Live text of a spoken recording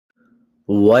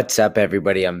What's up,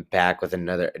 everybody? I'm back with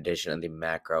another edition of the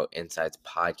Macro Insights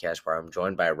podcast where I'm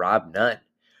joined by Rob Nunn.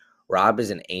 Rob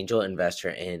is an angel investor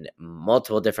in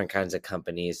multiple different kinds of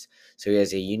companies, so he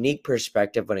has a unique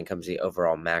perspective when it comes to the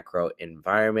overall macro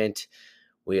environment.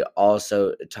 We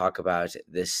also talk about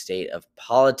the state of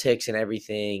politics and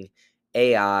everything,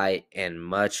 AI, and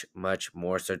much, much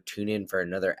more. So tune in for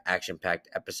another action-packed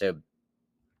episode.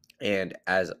 And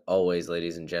as always,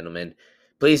 ladies and gentlemen,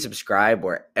 please subscribe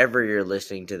wherever you're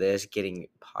listening to this, getting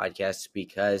podcasts,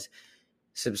 because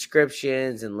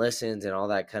subscriptions and listens and all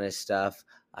that kind of stuff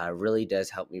really does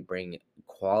help me bring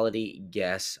quality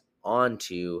guests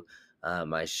onto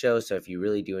my show. So if you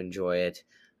really do enjoy it,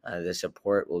 the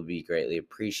support will be greatly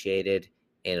appreciated,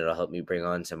 and it'll help me bring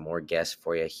on some more guests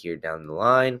for you here down the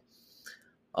line.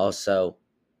 Also,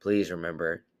 please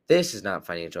remember, this is not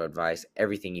financial advice.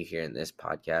 Everything you hear in this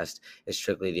podcast is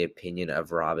strictly the opinion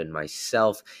of Rob and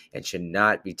myself and should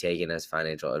not be taken as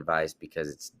financial advice because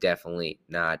it's definitely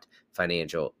not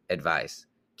financial advice.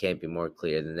 Can't be more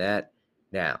clear than that.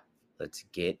 Now, let's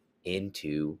get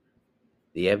into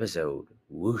the episode.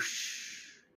 Whoosh.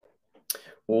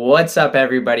 What's up,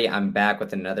 everybody? I'm back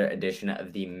with another edition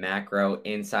of the Macro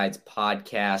Insights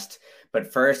podcast.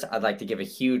 But first, I'd like to give a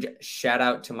huge shout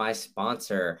out to my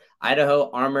sponsor, Idaho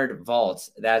Armored Vaults.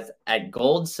 That's at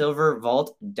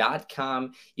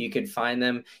goldsilvervault.com. You can find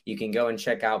them. You can go and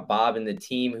check out Bob and the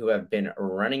team who have been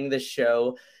running the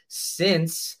show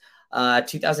since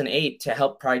 2008 to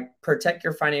help protect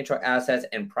your financial assets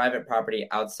and private property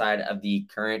outside of the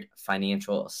current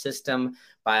financial system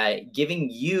by giving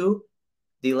you,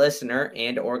 the listener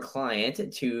and or client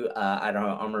to Idaho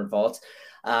Armored Vaults,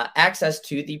 access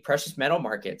to the precious metal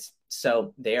markets.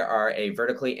 So they are a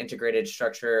vertically integrated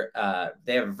structure.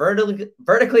 They have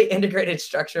vertically integrated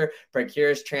structure,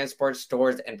 procures, transports,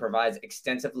 stores, and provides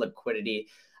extensive liquidity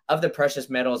of the precious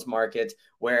metals market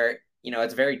where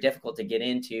it's very difficult to get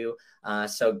into.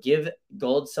 So give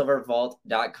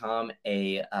goldsilvervault.com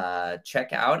a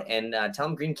check out and tell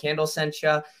them Green Candle sent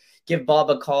you. Give Bob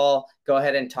a call, go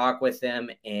ahead and talk with them,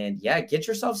 and get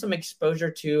yourself some exposure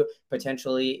to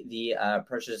potentially the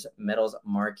precious metals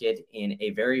market in a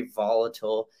very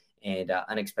volatile and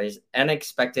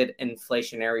unexpected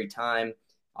inflationary time.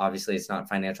 Obviously, it's not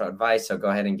financial advice, so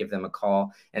go ahead and give them a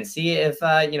call and see if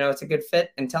it's a good fit,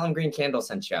 and tell them Green Candle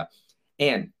sent you.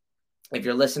 And if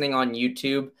you're listening on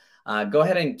YouTube, go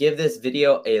ahead and give this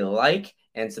video a like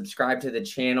and subscribe to the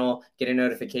channel. Get a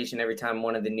notification every time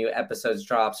one of the new episodes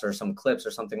drops or some clips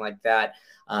or something like that.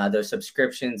 Those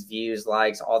subscriptions, views,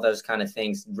 likes, all those kind of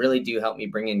things really do help me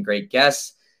bring in great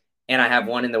guests. And I have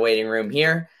one in the waiting room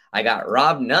here. I got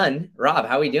Rob Nunn. Rob,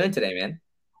 how are we doing today, man?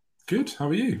 Good. How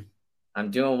are you? I'm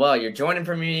doing well. You're joining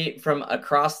for me from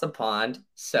across the pond.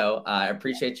 So I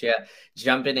appreciate you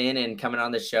jumping in and coming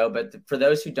on the show. But for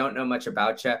those who don't know much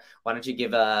about you, why don't you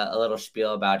give a little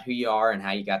spiel about who you are and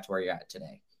how you got to where you're at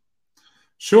today?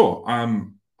 Sure.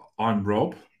 I'm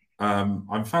Rob.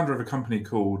 I'm founder of a company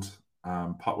called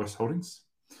Part West Holdings.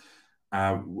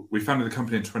 We founded the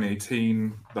company in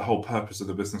 2018. The whole purpose of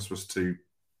the business was to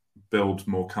build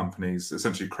more companies,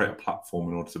 essentially create a platform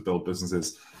in order to build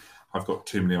businesses. I've got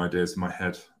too many ideas in my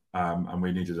head, and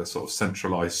we needed a sort of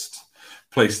centralized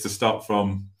place to start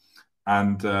from.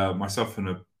 And myself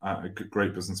and a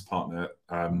great business partner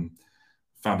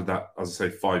founded that, as I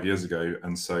say, 5 years ago.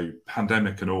 And so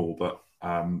pandemic and all, but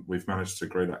we've managed to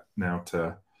grow that now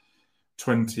to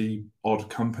 20 odd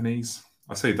companies.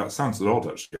 I say that sounds odd,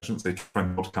 actually. I shouldn't say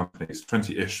 20 odd companies,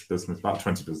 20-ish business, about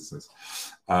 20 businesses.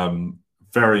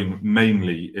 Varying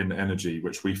mainly in energy,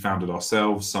 which we founded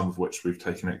ourselves, some of which we've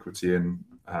taken equity in,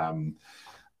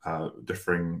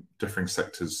 differing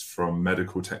sectors from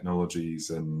medical technologies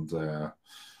and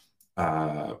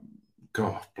God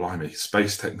blimey,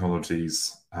 space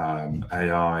technologies,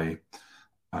 AI,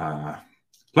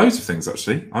 loads of things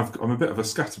actually. I'm a bit of a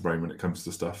scatterbrain when it comes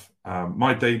to stuff.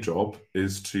 My day job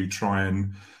is to try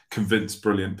and convince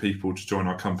brilliant people to join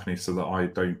our company so that I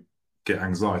don't get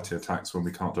anxiety attacks when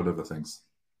we can't deliver things.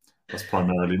 That's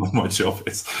primarily what my job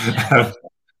is. And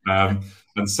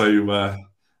so,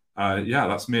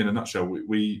 that's me in a nutshell.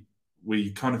 We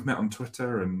kind of met on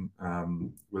Twitter, and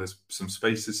there's some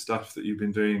spaces stuff that you've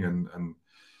been doing, and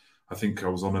I think I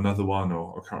was on another one,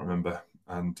 or I can't remember.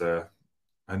 And we're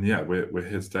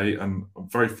here today, and I'm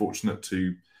very fortunate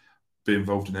to be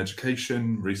involved in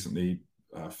education. Recently,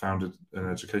 founded an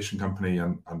education company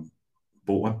and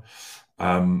bought one.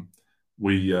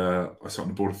 I sat on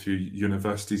the board of a few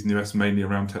universities in the US, mainly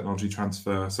around technology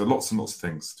transfer. So lots and lots of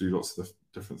things, do lots of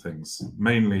different things.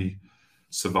 Mainly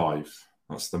survive.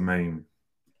 That's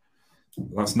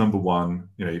number one.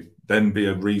 Then be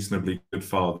a reasonably good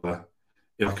father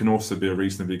I can also be a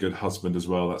reasonably good husband as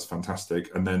well. That's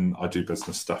fantastic. And then I do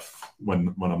business stuff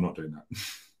when I'm not doing that.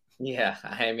 Yeah,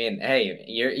 I mean, hey,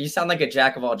 you sound like a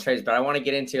jack of all trades, but I want to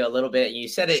get into a little bit. You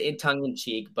said it in tongue in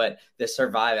cheek, but the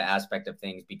survive aspect of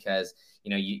things, because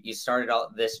you started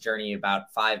all this journey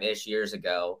about 5-ish years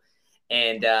ago,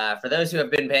 and for those who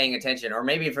have been paying attention, or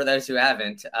maybe for those who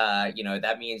haven't,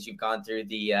 that means you've gone through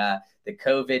the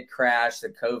COVID crash, the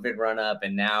COVID run up,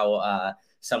 and now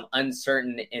some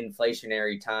uncertain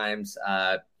inflationary times.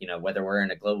 Whether we're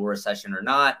in a global recession or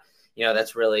not,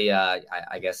 that's really,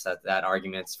 I guess that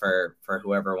argument's for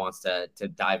whoever wants to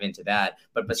dive into that.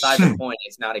 But beside the point,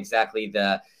 it's not exactly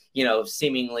the,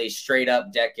 seemingly straight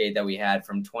up decade that we had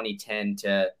from 2010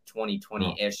 to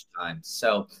 2020-ish times.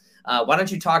 So why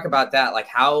don't you talk about that? Like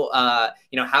how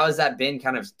has that been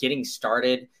kind of getting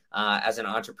started as an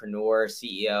entrepreneur,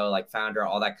 CEO, like founder,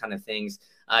 all that kind of things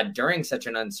during such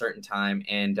an uncertain time?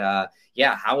 And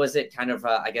how was it kind of,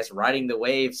 I guess, riding the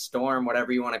wave, storm,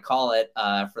 whatever you want to call it,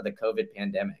 for the COVID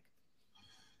pandemic?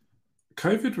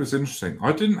 COVID was interesting.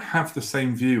 I didn't have the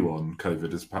same view on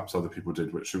COVID as perhaps other people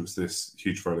did, which was this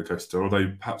huge roller coaster,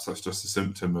 although perhaps that's just a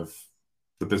symptom of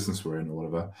the business we're in or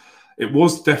whatever. It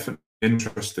was definitely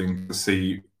interesting to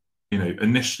see,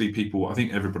 initially people, I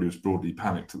think everybody was broadly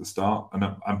panicked at the start.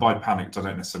 And by panicked, I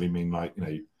don't necessarily mean like,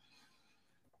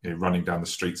 running down the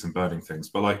streets and burning things,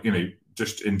 but like,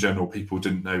 just in general, people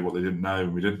didn't know what they didn't know,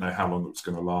 and we didn't know how long it was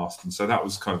going to last. And so that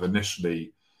was kind of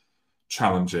initially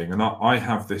challenging. And I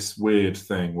have this weird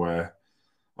thing where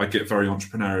I get very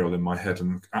entrepreneurial in my head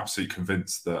and absolutely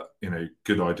convinced that,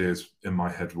 good ideas in my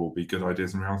head will be good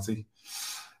ideas in reality.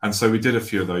 And so we did a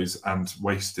few of those and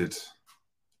wasted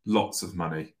lots of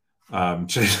money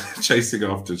chasing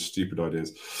after stupid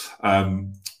ideas,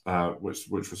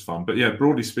 which was fun. But yeah,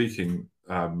 broadly speaking,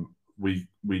 we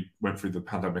went through the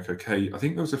pandemic okay. I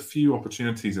think there was a few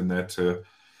opportunities in there to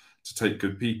take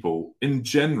good people. In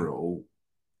general,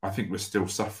 I think we're still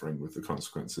suffering with the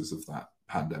consequences of that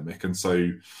pandemic. And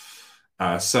so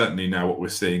certainly now what we're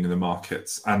seeing in the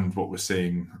markets and what we're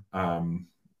seeing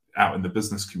out in the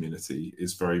business community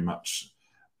is very much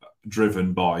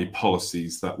driven by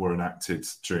policies that were enacted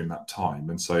during that time.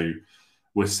 And so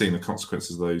we're seeing the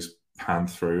consequences of those pan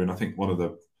through. And I think one of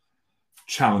the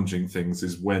challenging things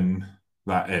is when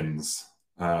that ends.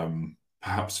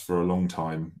 Perhaps for a long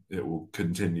time, it will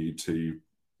continue to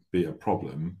be a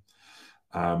problem.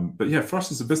 But yeah, for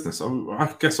us as a business,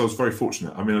 I guess I was very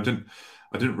fortunate. I mean, I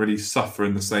didn't really suffer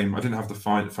in the same. I didn't have the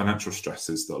financial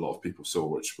stresses that a lot of people saw,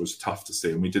 which was tough to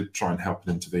see. And we did try and help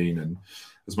and intervene, and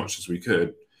as much as we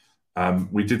could.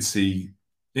 We did see,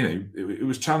 it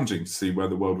was challenging to see where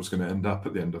the world was going to end up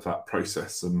at the end of that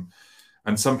process.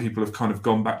 And some people have kind of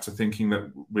gone back to thinking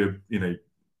that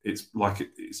it's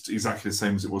exactly the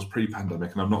same as it was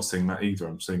pre-pandemic. And I'm not seeing that either.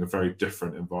 I'm seeing a very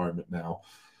different environment now,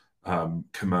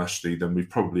 commercially, than we've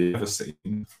probably ever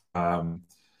seen.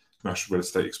 Commercial real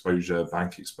estate exposure,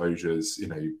 bank exposures,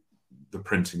 the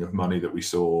printing of money that we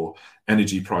saw,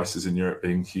 energy prices in Europe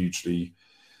being hugely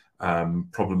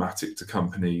problematic to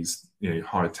companies,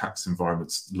 higher tax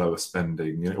environments, lower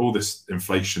spending, all this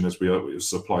inflation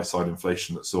supply side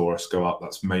inflation that saw us go up.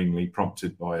 That's mainly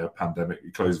prompted by a pandemic.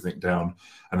 You close everything down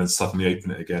and then suddenly open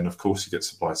it again. Of course, you get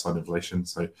supply side inflation.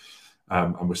 So,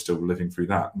 and we're still living through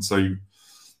that. And so,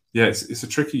 yeah, it was a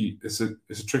tricky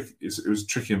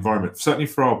environment. Certainly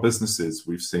for our businesses,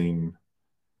 we've seen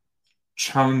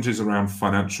challenges around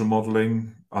financial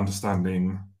modeling,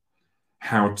 understanding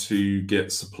how to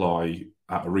get supply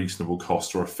at a reasonable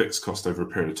cost or a fixed cost over a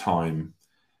period of time.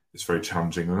 It's very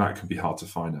challenging, and that can be hard to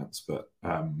finance. But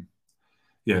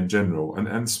in general,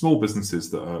 and small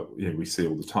businesses that are, we see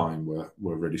all the time were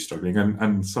really struggling,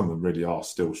 and some of them really are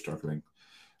still struggling,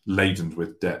 laden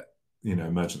with debt,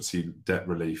 emergency debt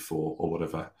relief or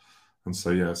whatever. And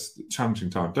so, it's a challenging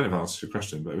time. Don't know if that answers your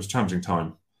question, but it was a challenging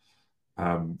time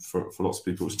for lots of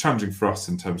people. It was challenging for us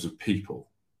in terms of people.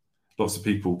 Lots of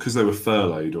people, because they were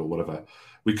furloughed or whatever,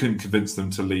 we couldn't convince them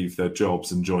to leave their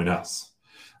jobs and join us.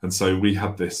 And so we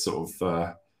had this sort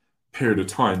of period of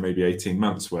time, maybe 18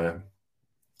 months, where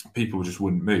people just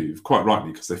wouldn't move, quite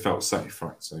rightly, because they felt safe,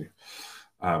 right? So,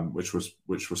 which was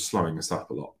slowing us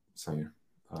up a lot. So,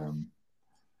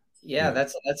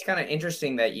 that's kind of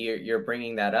interesting that you're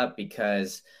bringing that up,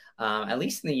 because at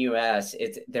least in the U.S.,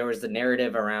 there was the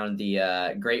narrative around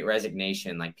the Great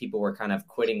Resignation. Like people were kind of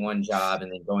quitting one job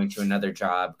and then going to another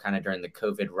job, kind of during the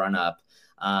COVID run up,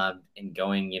 and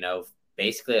going,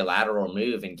 basically a lateral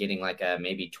move and getting like a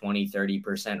maybe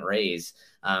 20-30% raise,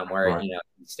 where, Right. you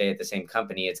stay at the same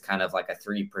company, it's kind of like a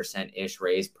 3% ish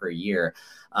raise per year.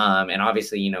 And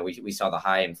obviously, we saw the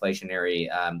high inflationary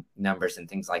numbers and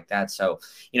things like that. So,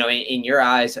 in your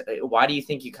eyes, why do you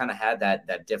think you kind of had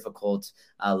that difficult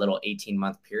little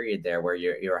 18-month period there where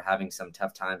you're having some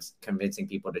tough times convincing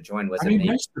people to join? Was I it mean, maybe?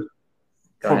 most of the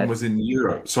Go problem ahead. was in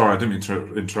Europe. Sorry, I didn't mean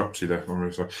to interrupt you there. I'm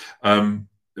really sorry.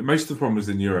 Most of the problem was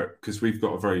in Europe because we've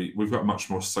got a much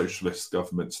more socialist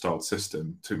government styled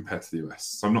system compared to the US.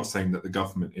 So I'm not saying that the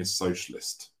government is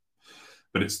socialist,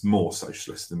 but it's more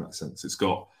socialist in that sense. It's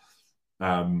got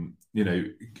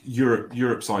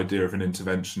Europe's idea of an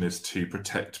intervention is to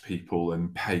protect people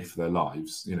and pay for their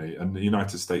lives, and the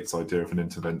United States idea of an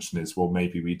intervention is, well,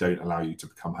 maybe we don't allow you to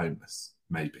become homeless,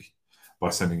 maybe by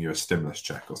sending you a stimulus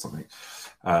check or something.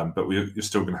 But you're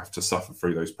still going to have to suffer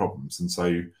through those problems. And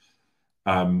so,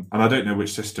 and I don't know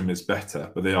which system is better,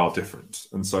 but they are different.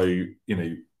 And so,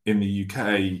 in the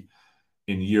UK,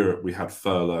 in Europe, we had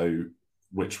furlough,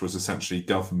 which was essentially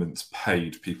government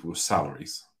paid people's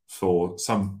salaries. For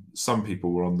some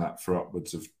people were on that for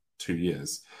upwards of 2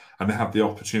 years, and they had the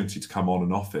opportunity to come on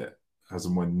and off it as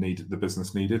and when the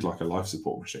business needed, like a life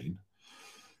support machine.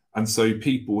 And so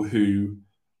people who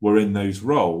were in those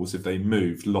roles, if they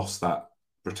moved, lost that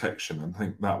protection. And I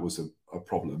think that was a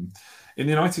problem. In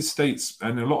the United States,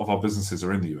 and a lot of our businesses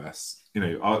are in the US,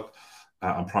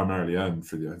 I'm primarily earned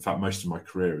through the US. In fact, most of my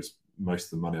career is most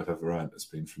of the money I've ever earned has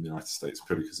been from the United States,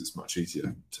 purely because it's much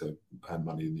easier to earn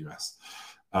money in the US.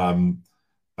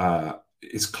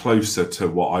 It's closer to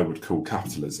what I would call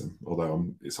capitalism,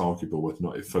 although it's arguable whether or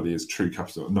not it fully is true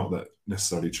capitalism. Not that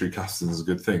necessarily true capitalism is a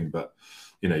good thing, but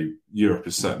Europe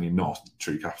is certainly not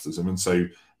true capitalism, and so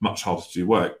much harder to do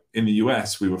work. In the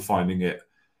US, we were finding it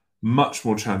much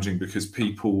more challenging because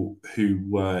people who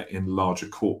were in larger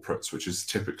corporates, which is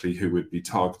typically who would be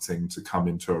targeting to come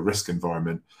into a risk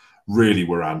environment, really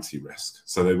were anti-risk.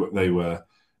 So they were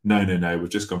no, we've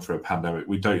just gone through a pandemic.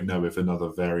 We don't know if another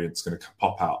variant's going to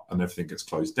pop out and everything gets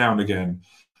closed down again.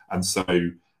 And so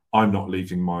I'm not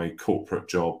leaving my corporate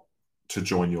job to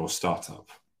join your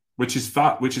startup, which is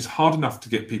hard enough to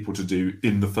get people to do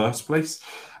in the first place.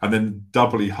 And then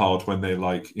doubly hard when they're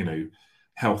like,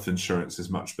 health insurance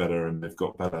is much better and they've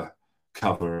got better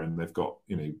cover and they've got,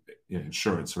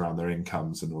 insurance around their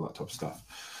incomes and all that type of stuff.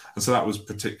 And so that was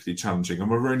particularly challenging.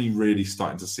 And we're only really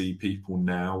starting to see people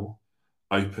now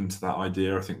open to that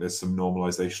idea. I think there's some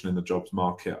normalization in the jobs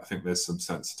market. I think there's some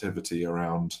sensitivity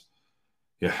around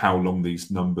how long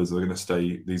these numbers are going to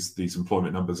stay, these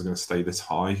employment numbers are going to stay this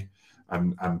high.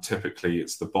 And typically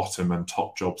it's the bottom and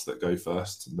top jobs that go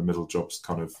first and the middle jobs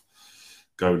kind of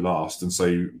go last. And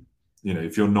so,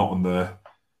 if you're not on the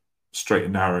straight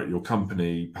and narrow at your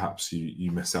company, perhaps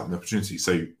you miss out on the opportunity.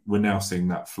 So we're now seeing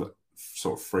that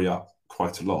sort of free up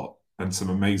quite a lot, and some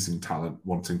amazing talent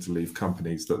wanting to leave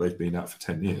companies that they've been at for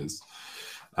 10 years.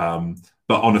 But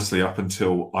honestly, up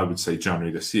until I would say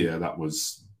January this year, that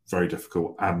was very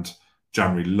difficult. And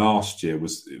January last year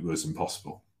was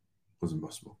impossible. It was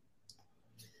impossible.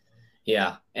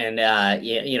 Yeah. And,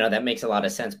 that makes a lot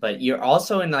of sense, but you're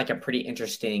also in like a pretty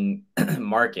interesting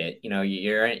market.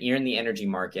 You're in the energy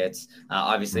markets,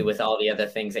 obviously with all the other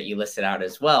things that you listed out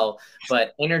as well,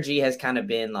 but energy has kind of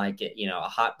been like, a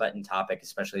hot button topic,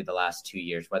 especially the last 2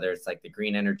 years, whether it's like the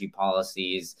green energy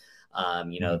policies,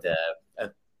 the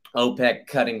OPEC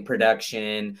cutting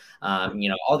production,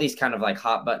 all these kind of like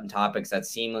hot button topics that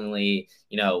seemingly,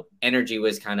 energy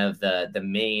was kind of the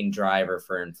main driver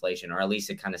for inflation, or at least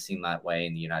it kind of seemed that way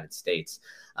in the United States.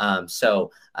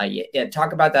 So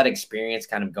talk about that experience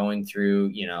kind of going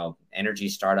through, energy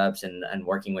startups and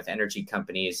working with energy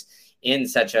companies in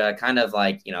such a kind of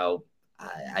like,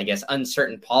 I guess,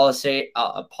 uncertain policy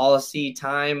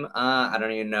time. I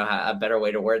don't even know a better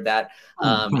way to word that.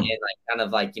 And like kind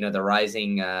of like, the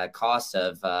rising cost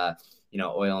of,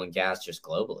 oil and gas just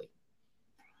globally.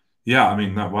 Yeah, I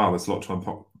mean, there's a lot to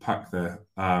unpack there.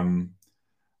 I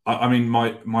mean,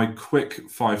 my quick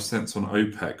 5 cents on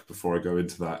OPEC before I go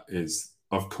into that is,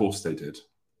 of course they did.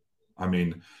 I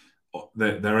mean,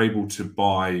 they're able to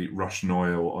buy Russian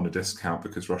oil on a discount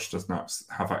because Russia doesn't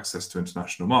have access to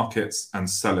international markets and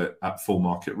sell it at full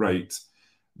market rate.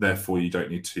 Therefore, you don't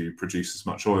need to produce as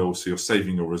much oil, so you're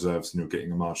saving your reserves and you're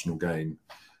getting a marginal gain.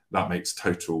 That makes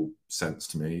total sense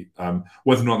to me.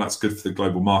 Whether or not that's good for the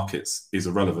global markets is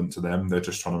irrelevant to them. They're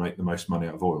just trying to make the most money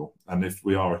out of oil. And if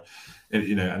we are,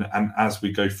 and as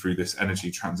we go through this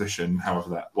energy transition,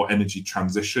 energy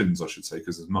transitions, I should say,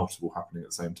 because there's multiple happening at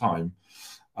the same time,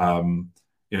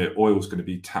 oil is going to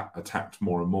be attacked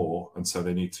more and more, and so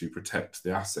they need to protect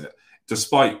the asset,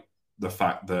 despite the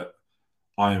fact that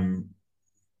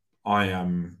I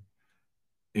am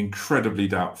incredibly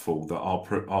doubtful that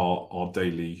our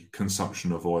daily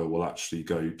consumption of oil will actually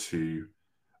go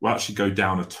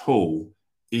down at all,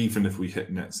 even if we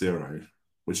hit net zero,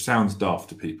 which sounds daft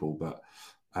to people, but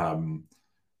um,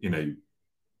 you know,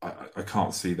 I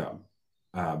can't see that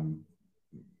um,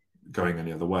 going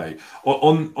any other way.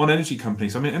 On energy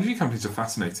companies, I mean, energy companies are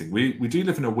fascinating. We do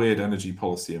live in a weird energy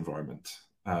policy environment.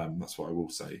 That's what I will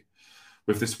say.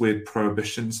 With this weird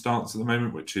prohibition stance at the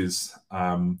moment, which is,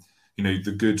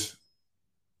 the good,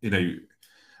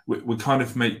 we kind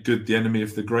of make good the enemy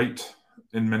of the great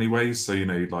in many ways. So,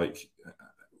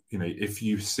 if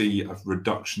you see a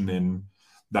reduction in,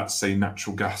 let's say,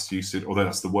 natural gas usage, although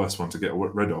that's the worst one to get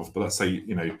rid of, but let's say,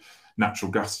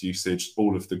 natural gas usage,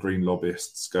 all of the green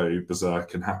lobbyists go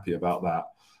berserk and happy about that,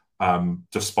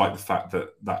 despite the fact that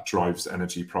that drives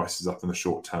energy prices up in the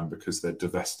short term because they're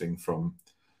divesting from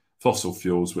fossil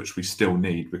fuels, which we still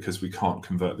need because we can't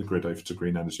convert the grid over to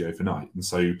green energy overnight. And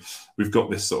so we've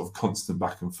got this sort of constant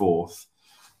back and forth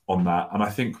on that. And I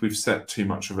think we've set too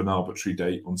much of an arbitrary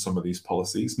date on some of these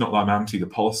policies. Not that I'm anti the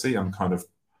policy, I'm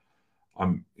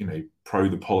pro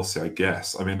the policy, I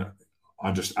guess. I mean,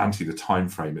 I'm just anti the time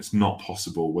frame. It's not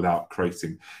possible without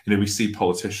creating, we see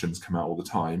politicians come out all the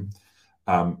time,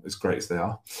 as great as they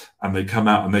are, and they come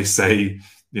out and they say,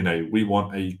 we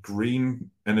want a green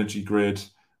energy grid.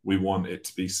 We want it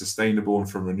to be sustainable and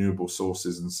from renewable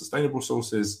sources and sustainable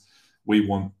sources. We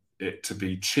want it to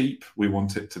be cheap. We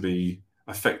want it to be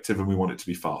effective, and we want it to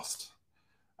be fast.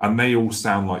 And they all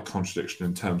sound like contradiction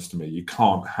in terms to me. You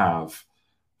can't have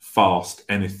fast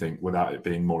anything without it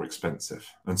being more expensive.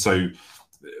 And so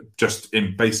just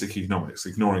in basic economics,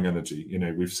 ignoring energy,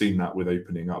 we've seen that with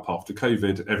opening up after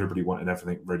COVID. Everybody wanted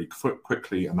everything really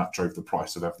quickly, and that drove the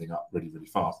price of everything up really, really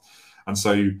fast. And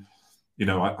so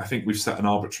I think we've set an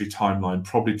arbitrary timeline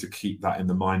probably to keep that in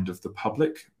the mind of the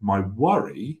public. My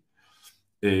worry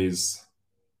is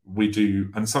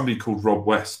and somebody called Rob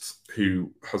West,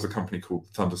 who has a company called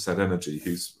Thunderset Energy,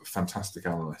 who's a fantastic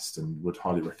analyst and would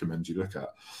highly recommend you look at,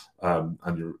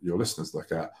 and your listeners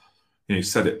look at, he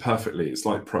said it perfectly. It's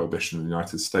like prohibition in the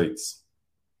United States.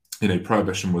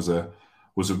 Prohibition was a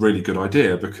really good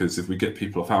idea because if we get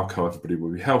people off alcohol, everybody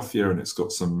will be healthier, and it's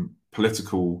got some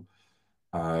political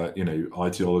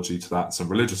ideology to that, some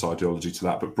religious ideology to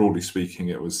that, but broadly speaking,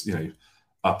 it was,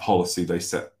 a policy they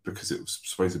set because it was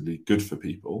supposedly good for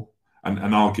people, and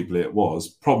arguably it was.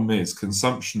 Problem is,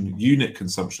 unit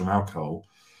consumption of alcohol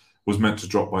was meant to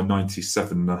drop by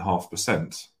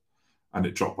 97.5%, and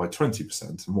it dropped by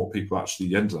 20%. And what people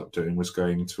actually ended up doing was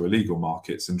going to illegal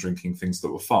markets and drinking things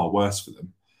that were far worse for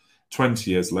them. 20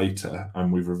 years later,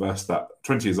 and we've reversed that.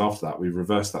 20 years after that, we've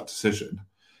reversed that decision,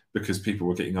 because people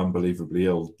were getting unbelievably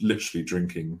ill, literally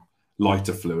drinking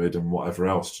lighter fluid and whatever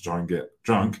else to try and get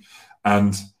drunk.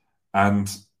 And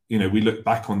we look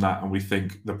back on that and we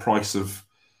think the price of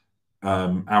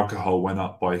alcohol went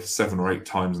up by 7 or 8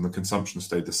 times and the consumption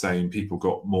stayed the same. People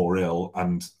got more ill,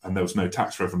 and there was no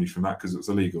tax revenue from that because it was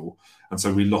illegal. And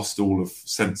so we lost all of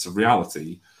sense of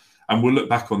reality. And we'll look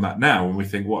back on that now and we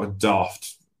think, what a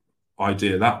daft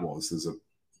idea that was as a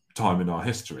time in our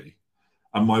history.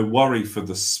 And my worry for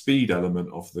the speed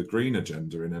element of the green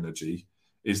agenda in energy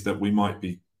is that we might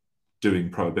be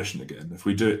doing prohibition again. If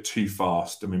we do it too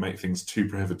fast and we make things too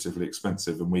prohibitively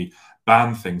expensive and we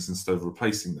ban things instead of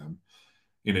replacing them,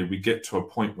 we get to a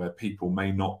point where people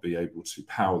may not be able to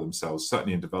power themselves,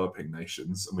 certainly in developing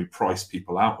nations, and we price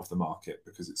people out of the market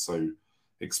because it's so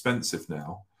expensive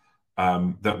now,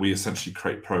 that we essentially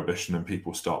create prohibition and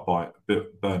people start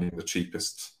burning the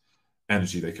cheapest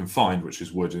energy they can find, which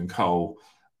is wood and coal,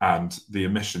 and the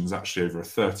emissions actually over a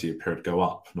 30-year period go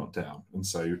up, not down. And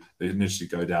so they initially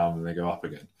go down and they go up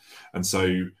again. And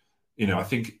so, I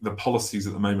think the policies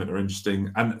at the moment are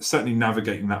interesting, and certainly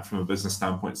navigating that from a business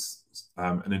standpoint is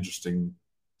an interesting,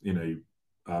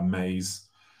 maze.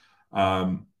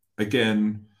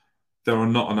 Again, there are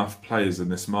not enough players in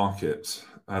this market.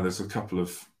 There's a couple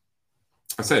of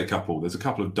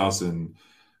dozen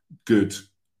good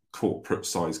corporate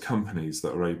size companies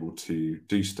that are able to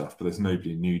do stuff, but there's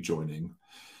nobody new joining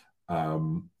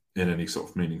in any sort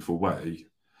of meaningful way.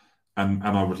 And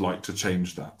I would like to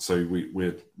change that. So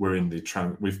we're in the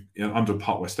under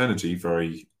Part West Energy,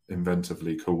 very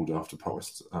inventively called after Part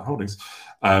West Holdings.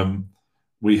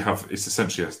 It's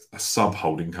essentially a sub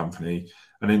holding company,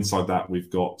 and inside that we've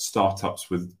got startups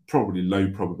with probably low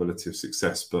probability of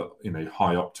success, but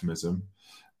high optimism.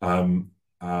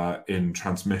 In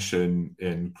transmission,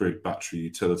 in grid battery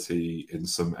utility, in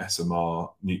some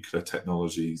SMR nuclear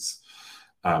technologies,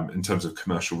 in terms of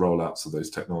commercial rollouts of those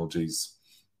technologies.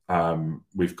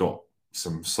 We've got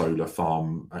some solar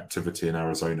farm activity in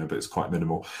Arizona, but it's quite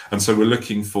minimal. And so we're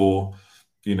looking for,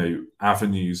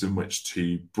 avenues in which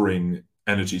to bring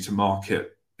energy to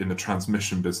market. In the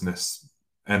transmission business,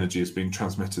 energy is being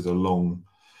transmitted a long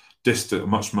distance,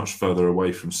 much, much further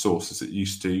away from source as it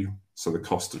used to. So the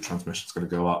cost of transmission is going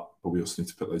to go up, but we also need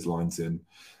to put those lines in,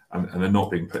 and they're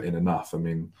not being put in enough. I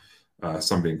mean,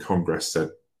 somebody in Congress said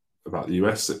about the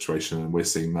US situation, and we're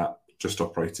seeing that just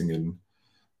operating in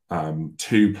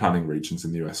 2 planning regions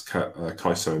in the US,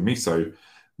 CAISO and MISO,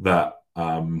 that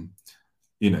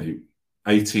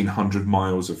 1,800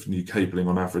 miles of new cabling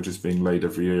on average is being laid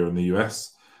every year in the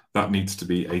US. That needs to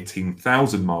be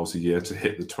 18,000 miles a year to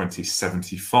hit the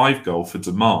 2075 goal for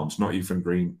demand, not even a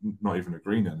green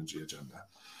energy agenda.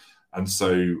 And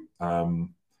so,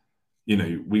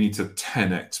 we need to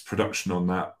 10x production on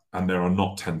that, and there are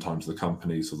not 10 times the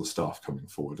companies or the staff coming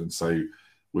forward. And so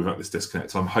we've got this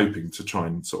disconnect. So I'm hoping to try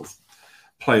and sort of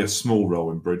play a small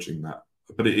role in bridging that,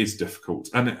 but it is difficult,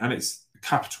 and it's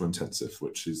capital intensive,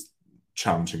 which is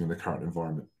challenging in the current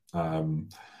environment.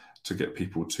 To get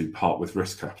people to part with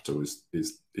risk capital is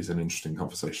an interesting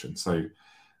conversation. So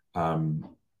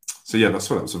yeah, that's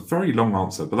what that was a very long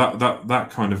answer, but that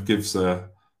kind of gives a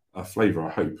flavor, I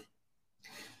hope.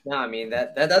 No, I mean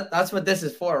that's what this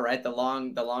is for, right? The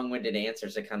long-winded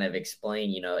answers to kind of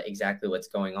explain, exactly what's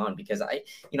going on, because I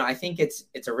think it's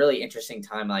a really interesting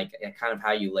time, like kind of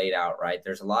how you laid out, right?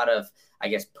 There's a lot of, I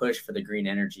guess, push for the green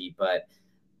energy, but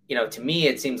to me,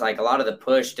 it seems like a lot of the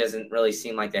push doesn't really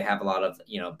seem like they have a lot of,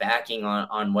 backing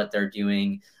on what they're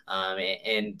doing.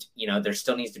 And there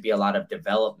still needs to be a lot of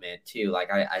development too.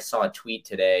 Like I saw a tweet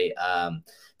today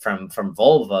from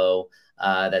Volvo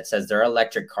that says their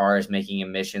electric cars making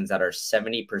emissions that are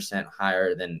 70%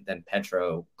 higher than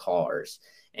petrol cars.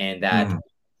 And that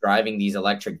driving these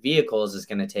electric vehicles is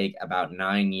going to take about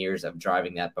 9 years of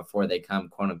driving that before they come,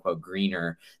 quote unquote,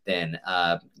 greener than,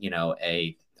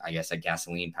 a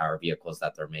gasoline power vehicles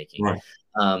that they're making. Right.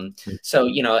 So,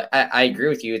 I agree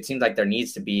with you. It seems like there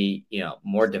needs to be,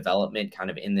 more development kind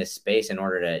of in this space in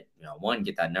order to, one,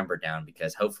 get that number down,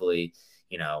 because hopefully,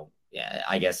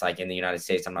 I guess like in the United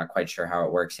States, I'm not quite sure how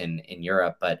it works in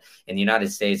Europe, but in the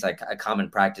United States, like a common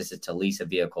practice is to lease a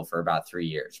vehicle for about 3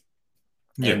 years.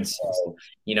 Yeah. And so,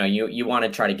 you want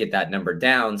to try to get that number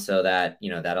down so that,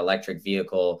 that electric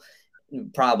vehicle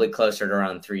probably closer to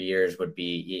around 3 years would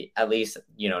be at least,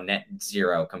 net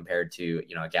zero compared to,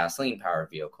 a gasoline powered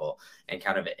vehicle, and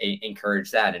kind of encourage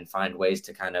that and find ways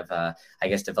to kind of,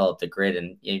 develop the grid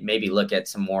and maybe look at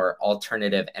some more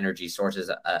alternative energy sources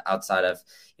outside of,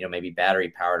 maybe battery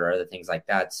powered or other things like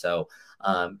that. So,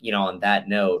 on that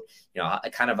note,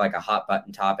 kind of like a hot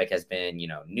button topic has been,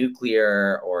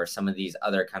 nuclear or some of these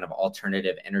other kind of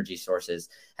alternative energy sources.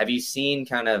 Have you seen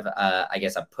kind of,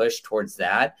 a push towards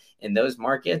that in those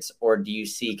markets, or do you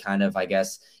see kind of, a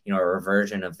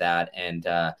reversion of that and,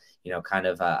 a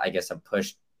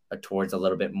push towards a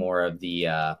little bit more of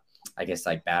the,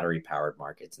 battery powered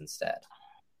markets instead?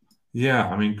 Yeah,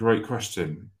 I mean, great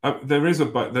question. There is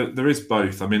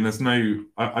both. I mean,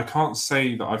 I can't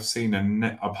say that I've seen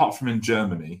apart from in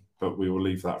Germany, but we will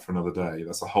leave that for another day.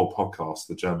 That's a whole podcast,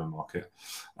 the German market.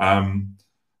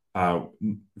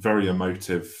 Very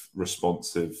emotive,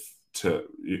 responsive to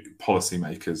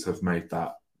policymakers have made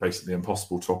that basically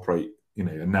impossible to operate,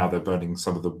 and now they're burning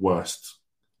some of the worst.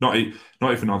 Not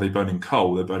even are they burning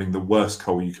coal, they're burning the worst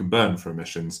coal you can burn for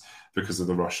emissions because of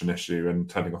the Russian issue and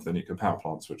turning off the nuclear power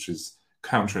plants, which is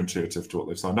counterintuitive to what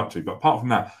they've signed up to. But apart from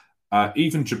that,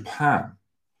 even Japan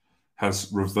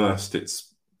has reversed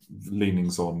its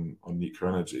leanings on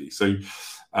nuclear energy. So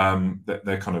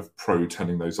they're kind of pro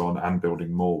turning those on and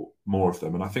building more of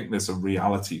them. And I think there's a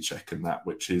reality check in that,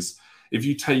 which is if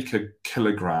you take a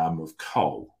kilogram of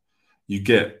coal, you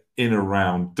get in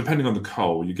around, depending on the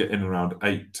coal, you get in around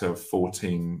 8 to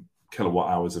 14 kilowatt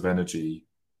hours of energy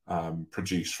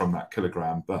produced from that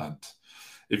kilogram burnt.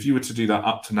 If you were to do that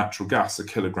up to natural gas, a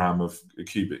cubic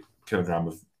kilogram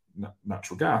of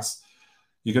natural gas,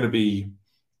 you're going to be,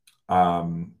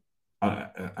 and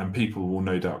people will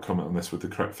no doubt comment on this with the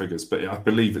correct figures, but I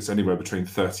believe it's anywhere between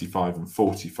 35 and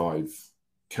 45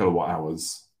 kilowatt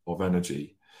hours of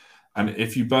energy. And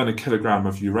if you burn a kilogram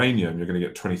of uranium, you're going to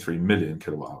get 23 million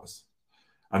kilowatt hours.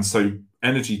 And so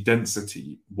energy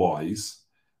density wise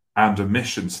and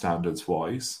emission standards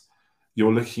wise,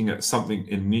 you're looking at something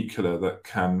in nuclear that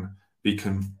can be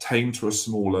contained to a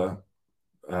smaller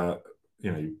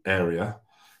area.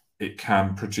 It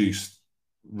can produce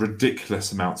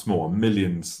ridiculous amounts more,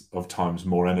 millions of times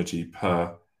more energy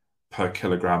per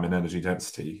kilogram in energy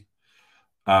density.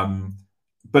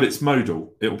 But it's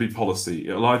modal. It'll be policy.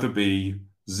 It'll either be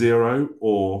zero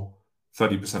or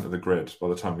 30% of the grid by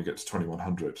the time we get to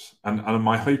 2100. And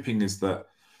my hoping is that,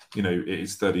 it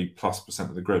is 30+%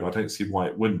 of the grid. I don't see why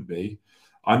it wouldn't be.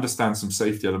 I understand some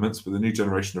safety elements, but the new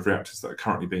generation of reactors that are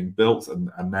currently being built,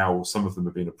 and now some of them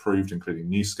have been approved, including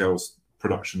NuScale's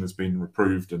production has been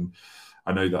approved, and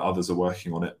I know that others are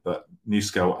working on it, but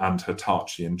NuScale and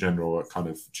Hitachi in general are kind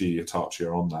of Hitachi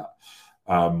are on that.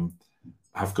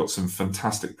 Have got some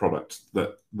fantastic products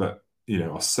that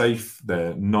are safe.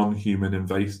 They're non-human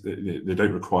invasive. They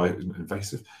don't require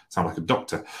invasive. Sound like a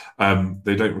doctor.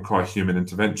 They don't require human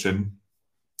intervention.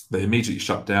 They immediately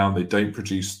shut down. They don't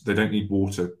need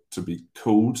water to be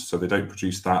cooled, so they don't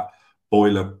produce that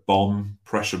boiler bomb,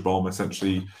 pressure bomb,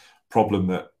 essentially problem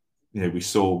that we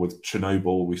saw with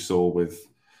Chernobyl. We saw with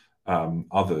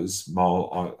others,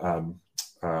 that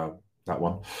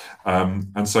one,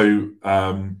 and so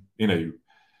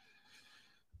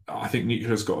I think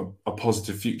nuclear's got a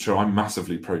positive future. I'm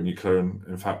massively pro-nuclear, and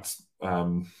in fact,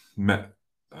 met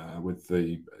with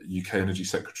the UK Energy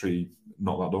Secretary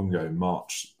not that long ago in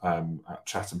March at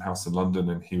Chatham House in London,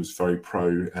 and he was very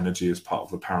pro-energy as part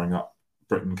of the Powering Up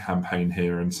Britain campaign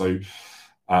here. And so,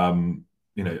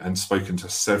 and spoken to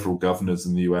several governors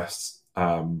in the US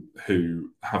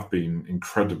who have been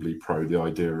incredibly pro the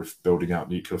idea of building out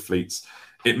nuclear fleets.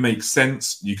 It makes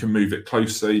sense. You can move it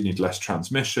closer. You need less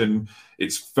transmission.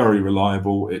 It's very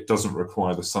reliable. It doesn't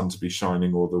require the sun to be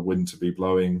shining or the wind to be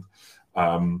blowing.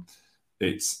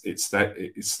 It's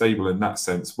stable in that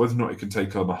sense. Whether or not it can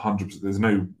take on 100%,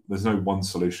 there's no one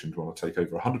solution to want to take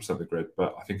over 100% of the grid,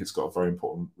 but I think it's got a very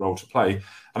important role to play, and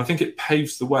I think it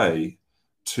paves the way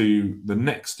to the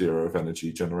next era of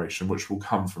energy generation, which will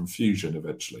come from fusion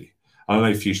eventually. I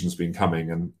know fusion's been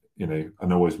coming,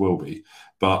 and always will be,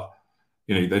 but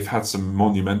they've had some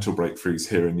monumental breakthroughs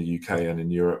here in the UK and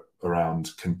in Europe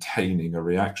around containing a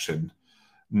reaction.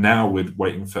 Now we're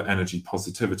waiting for energy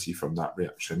positivity from that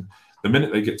reaction. The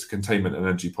minute they get to containment and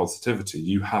energy positivity,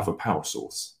 you have a power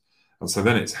source. And so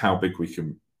then it's how big we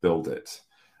can build it.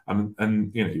 And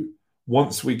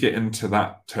once we get into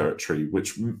that territory,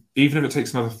 which even if it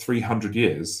takes another 300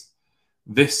 years,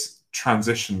 this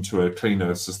transition to a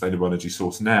cleaner, sustainable energy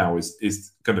source now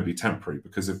is going to be temporary,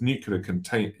 because if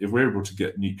we're able to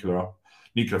get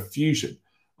nuclear fusion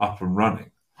up and running,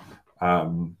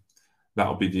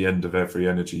 that'll be the end of every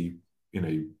energy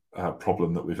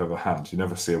problem that we've ever had. You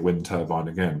never see a wind turbine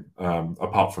again,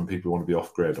 apart from people who want to be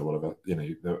off grid or whatever.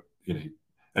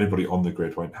 Anybody on the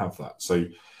grid won't have that. So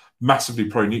massively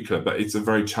pro nuclear, but it's a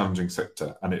very challenging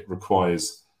sector, and it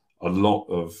requires a lot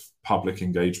of public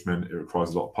engagement. It requires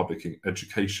a lot of public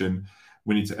education.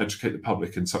 We need to educate the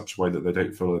public in such a way that they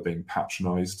don't feel they're being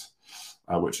patronised,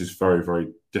 which is very,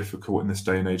 very difficult in this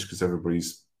day and age, because everybody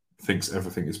thinks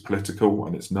everything is political,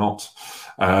 and it's not.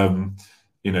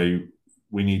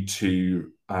 We need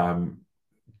to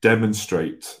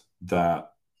demonstrate that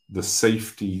the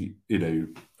safety,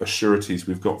 assurities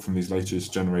we've got from these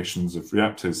latest generations of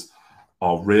reactors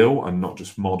are real and not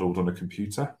just modelled on a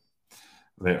computer.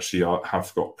 They actually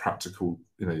have got practical,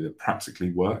 they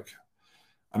practically work.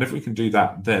 And if we can do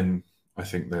that, then I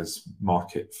think there's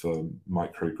market for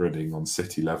microgridding on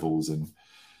city levels and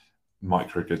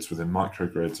microgrids within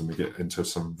microgrids, and we get into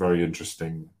some very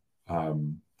interesting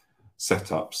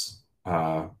setups.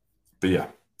 But yeah,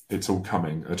 it's all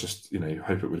coming. I just,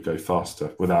 hope it would go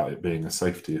faster without it being a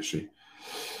safety issue.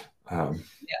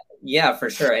 Yeah, for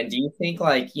sure. And do you think,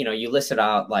 you listed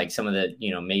out like some of the,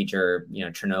 major,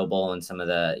 Chernobyl and some of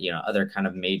the, other kind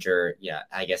of major,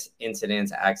 I guess,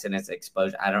 incidents, accidents,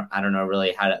 exposure. I don't know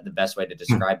really the best way to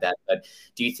describe that. But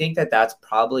do you think that that's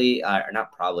probably, or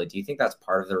not probably, do you think that's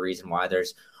part of the reason why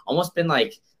there's almost been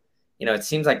it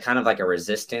seems like kind of like a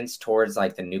resistance towards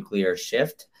like the nuclear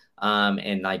shift?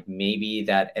 And like maybe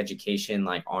that education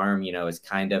arm, is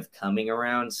kind of coming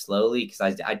around slowly,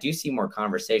 because I do see more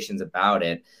conversations about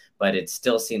it, but it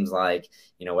still seems like,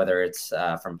 whether it's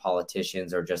from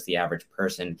politicians or just the average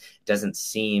person, it doesn't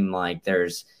seem like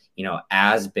there's,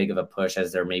 as big of a push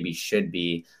as there maybe should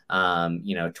be,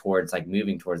 towards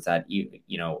moving towards that,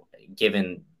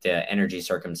 given the energy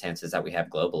circumstances that we have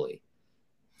globally.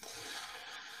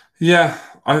 Yeah,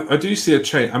 I do see a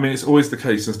change. I mean, it's always the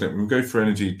case, isn't it? We go for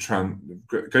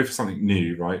go for something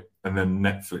new, right? And then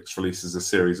Netflix releases a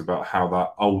series about how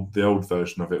the old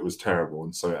version of it was terrible,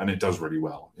 and it does really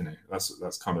well.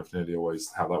 That's kind of nearly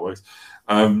always how that works.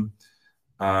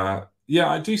 Yeah,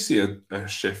 I do see a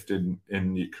shift in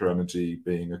nuclear energy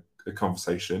being a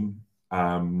conversation.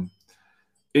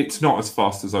 It's not as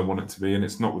fast as I want it to be, and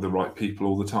it's not with the right people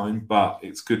all the time, but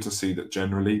it's good to see that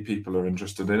generally people are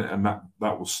interested in it, and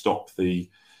that will stop the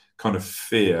kind of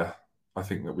fear, I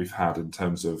think, that we've had in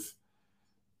terms of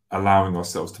allowing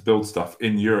ourselves to build stuff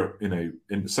in Europe.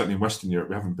 Certainly in Western Europe,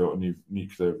 we haven't built a new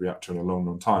nuclear reactor in a long,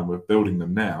 long time. We're building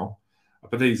them now,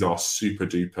 but these are super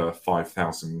duper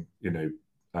 5,000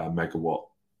 megawatt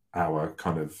hour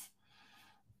kind of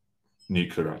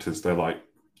nuclear reactors. They're like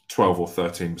 12 or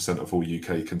 13% of all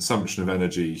UK consumption of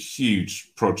energy,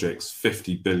 huge projects,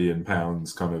 50 billion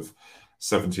pounds, kind of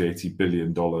 70, 80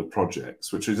 billion dollar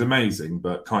projects, which is amazing,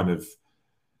 but kind of,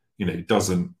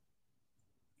 doesn't,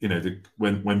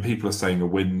 when people are saying a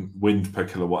wind per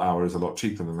kilowatt hour is a lot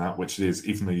cheaper than that, which it is,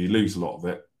 even though you lose a lot of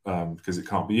it because it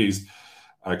can't be used,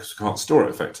 because we can't store it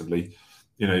effectively,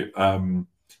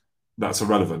 that's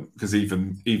irrelevant, because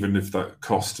even if that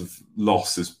cost of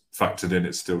loss is factored in,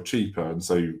 it's still cheaper. And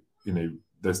so,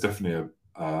 there's definitely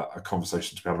a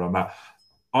conversation to be had around that.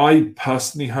 I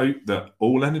personally hope that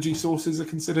all energy sources are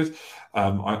considered.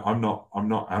 I'm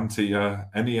not anti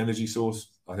any energy source.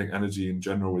 I think energy in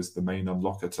general is the main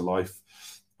unlocker to life.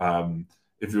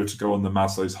 If you were to go on the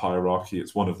Maslow's hierarchy,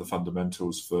 it's one of the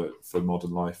fundamentals for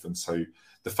modern life. And so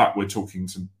the fact we're talking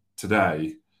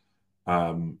today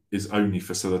is only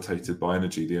facilitated by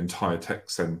energy. The entire tech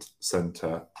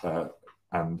center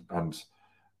and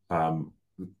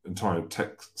entire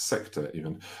tech sector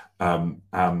even,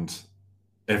 and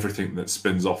everything that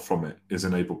spins off from it is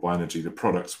enabled by energy. The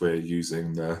products we're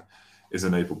using is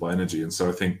enabled by energy. And so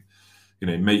I think,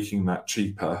 making that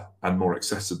cheaper and more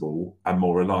accessible and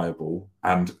more reliable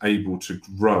and able to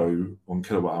grow on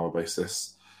kilowatt hour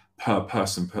basis per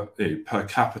person, per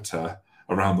capita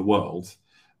around the world,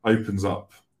 opens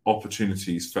up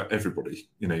opportunities for everybody.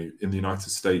 In the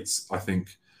United States, I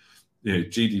think,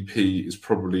 GDP is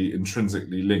probably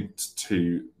intrinsically linked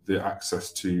to the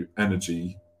access to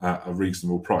energy at a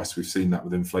reasonable price. We've seen that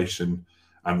with inflation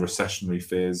and recessionary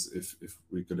fears, if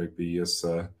we're going to be as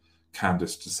candid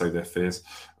to say their fears.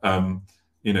 I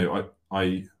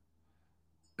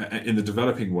in the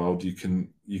developing world, you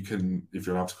can, if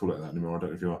you're allowed to call it that anymore, I don't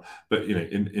know if you are, but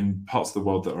in parts of the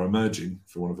world that are emerging,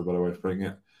 for want of a better way of putting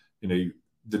it,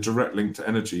 the direct link to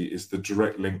energy is the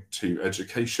direct link to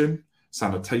education,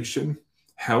 sanitation,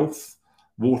 health,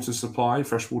 water supply,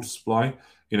 fresh water supply,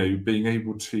 being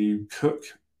able to cook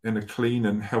in a clean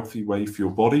and healthy way for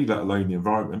your body, let alone the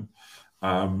environment.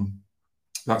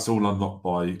 That's all unlocked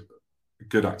by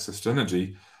good access to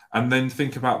energy. And then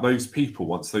think about those people.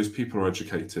 Once those people are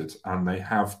educated and they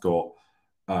have got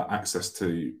access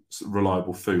to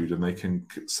reliable food, and they can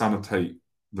sanitate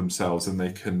themselves, and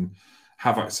they can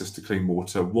have access to clean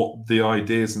water, what the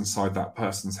ideas inside that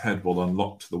person's head will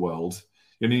unlock to the world.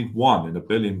 You need 1 in a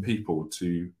billion people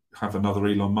to have another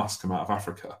Elon Musk come out of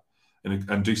Africa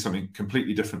and do something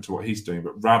completely different to what he's doing,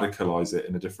 but radicalize it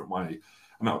in a different way.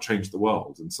 And that'll change the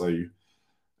world. And so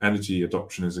energy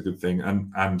adoption is a good thing.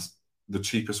 And the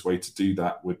cheapest way to do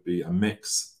that would be a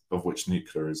mix, of which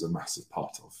nuclear is a massive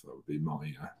part of. That would be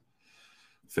my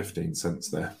 15 cents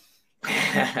there.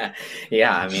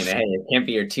 Yeah, I mean, hey, it can't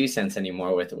be your 2 cents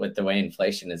anymore with the way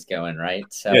inflation is going, right?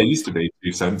 So yeah, it used to be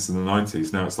 2 cents in the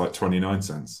 90s. Now it's like 29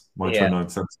 cents. My 29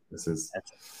 cents. This is.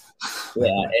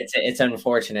 Yeah, it's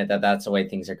unfortunate that that's the way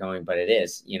things are going, but it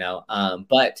is,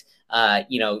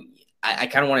 I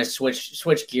kind of want to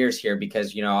switch gears here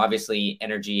because, obviously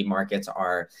energy markets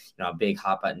are, a big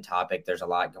hot button topic. There's a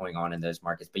lot going on in those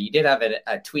markets, but you did have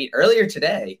a tweet earlier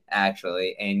today,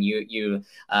 actually, and you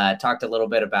talked a little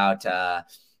bit about,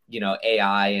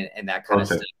 AI and that kind of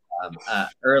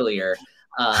stuff earlier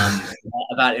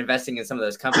about investing in some of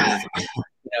those companies.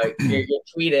 Your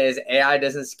tweet is, AI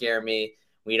doesn't scare me.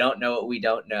 We don't know what we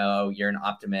don't know. You're an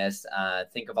optimist.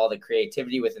 Think of all the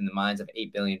creativity within the minds of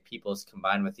 8 billion people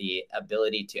combined with the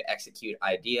ability to execute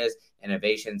ideas,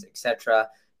 innovations, etc.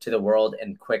 to the world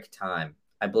in quick time.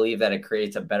 I believe that it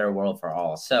creates a better world for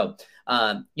all. So,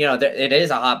 it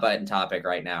is a hot button topic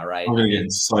right now, right? I'm going to get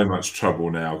in so much trouble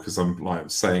now because I'm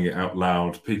like saying it out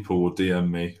loud. People will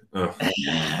DM me.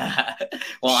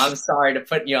 Well, I'm sorry to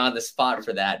put you on the spot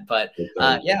for that, but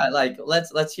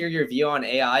let's hear your view on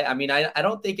AI. I mean, I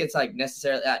don't think it's like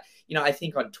necessarily, I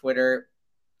think on Twitter,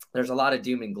 there's a lot of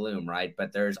doom and gloom, right?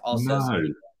 But there's also some people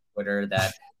on Twitter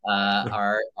that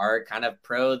are kind of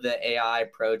pro the AI,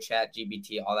 pro chat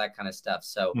GBT, all that kind of stuff.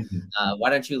 So why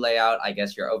don't you lay out, I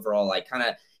guess, your overall, like, kind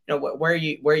of, where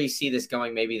you see this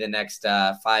going maybe the next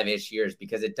 5-ish years,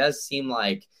 because it does seem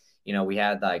like, we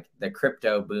had like the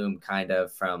crypto boom kind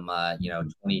of from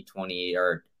 2020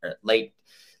 or late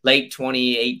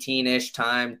 2018-ish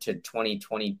time to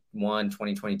 2021,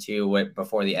 2022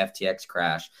 before the FTX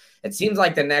crash. It seems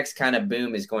like the next kind of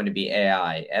boom is going to be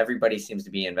AI. Everybody seems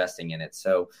to be investing in it.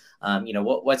 So,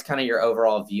 what's kind of your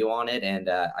overall view on it? And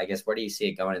I guess, where do you see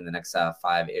it going in the next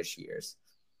 5-ish years?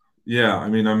 Yeah, I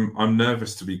mean, I'm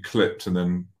nervous to be clipped and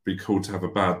then be called to have a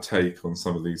bad take on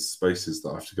some of these spaces that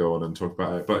I have to go on and talk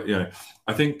about it. But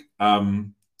I think AI.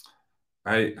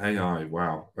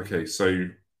 Wow. Okay, so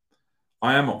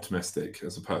I am optimistic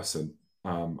as a person.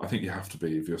 I think you have to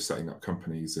be if you're setting up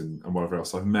companies and whatever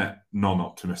else. I've met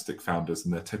non-optimistic founders,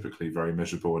 and they're typically very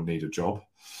miserable and need a job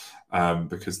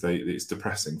because it's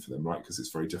depressing for them, right? Because it's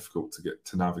very difficult to get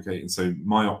to navigate. And so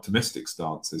my optimistic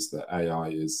stance is that AI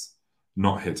is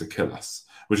not here to kill us,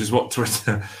 which is what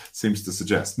Twitter seems to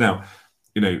suggest. Now,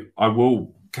 I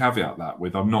will caveat that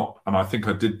with I'm not, and I think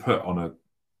I did put on a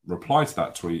reply to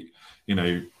that tweet,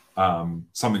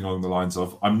 something along the lines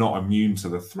of I'm not immune to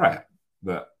the threat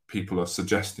that people are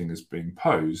suggesting is being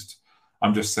posed.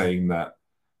 I'm just saying that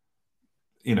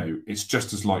it's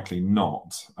just as likely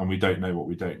not, and we don't know what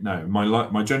we don't know.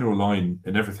 My general line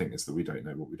in everything is that we don't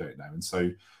know what we don't know, and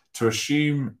so to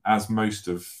assume, as most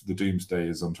of the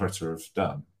doomsdayers on Twitter have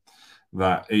done,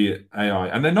 that AI,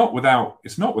 and it's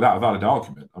not without a valid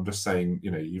argument. I'm just saying,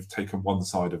 you've taken one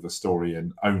side of the story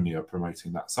and only are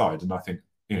promoting that side, and I think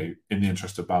in the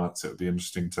interest of balance, it would be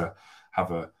interesting to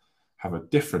have a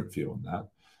different view on that.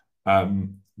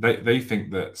 They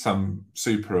think that some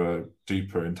super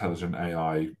duper intelligent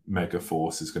AI mega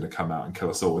force is going to come out and kill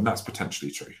us all, and that's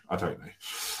potentially true. I don't know.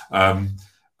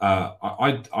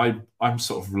 I'm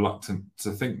sort of reluctant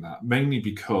to think that, mainly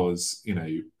because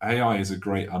AI is a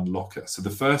great unlocker. So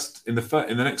in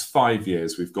the next 5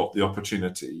 years, we've got the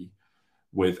opportunity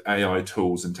with AI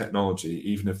tools and technology,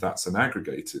 even if that's an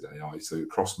aggregated AI, so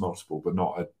across multiple, but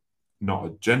not a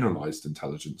generalized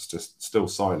intelligence, just still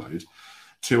siloed,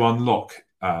 to unlock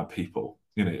people.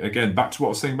 Again, back to what I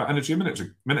was saying about energy a minute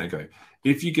ago.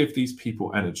 If you give these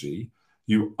people energy,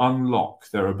 you unlock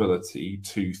their ability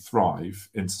to thrive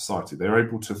in society. They're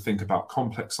able to think about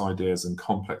complex ideas and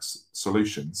complex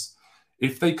solutions.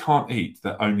 If they can't eat,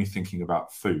 they're only thinking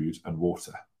about food and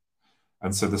water.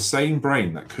 And so the same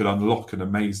brain that could unlock an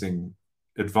amazing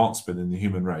advancement in the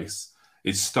human race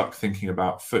is stuck thinking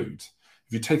about food.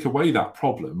 If you take away that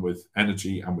problem with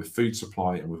energy and with food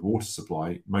supply and with water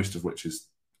supply, most of which is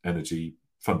energy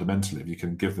fundamentally, if you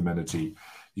can give them energy,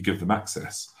 you give them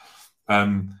access,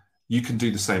 you can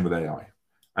do the same with AI.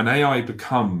 And AI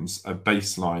becomes a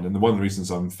baseline. And one of the reasons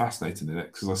I'm fascinated in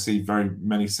it, because I see very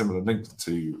many similar links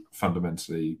to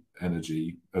fundamentally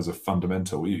energy as a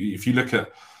fundamental. If you look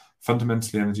at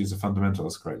fundamentally energy as a fundamental,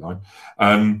 that's a great line.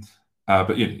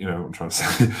 But you know what I'm trying to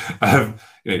say.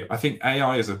 I think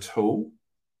AI as a tool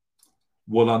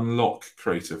will unlock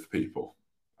creative people.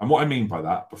 And what I mean by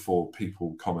that, before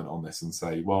people comment on this and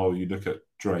say, well, you look at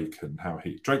Drake and how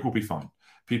Drake will be fine.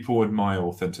 People admire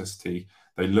authenticity.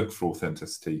 They look for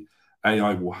authenticity.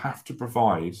 AI will have to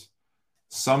provide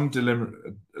some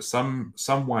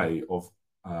way of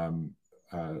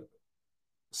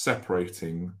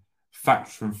separating fact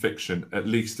from fiction, at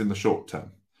least in the short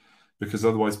term, because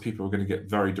otherwise people are going to get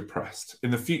very depressed.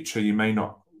 In the future, you may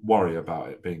not worry about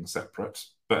it being separate,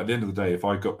 but at the end of the day, if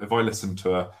I listen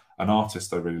to an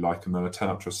artist I really like and then I turn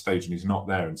up to a stage and he's not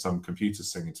there and some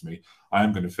computer's singing to me, I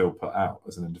am going to feel put out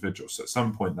as an individual. So at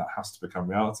some point that has to become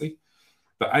reality.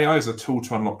 But AI as a tool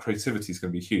to unlock creativity is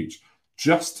going to be huge.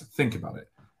 Just think about it.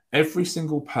 Every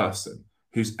single person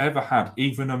who's ever had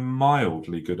even a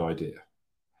mildly good idea,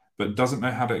 but doesn't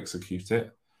know how to execute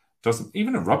it, doesn't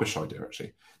even a rubbish idea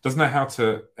actually, doesn't know how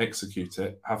to execute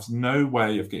it, has no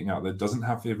way of getting out there, doesn't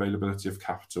have the availability of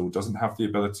capital, doesn't have the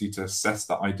ability to assess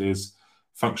that idea's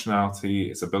functionality,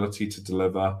 its ability to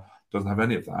deliver, doesn't have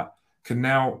any of that, can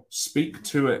now speak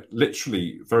to it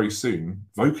literally very soon,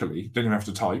 vocally, don't even have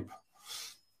to type,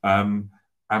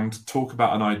 and talk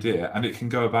about an idea, and it can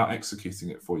go about executing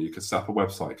it for you. It could set up a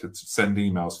website, it could send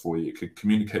emails for you, it could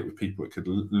communicate with people, it could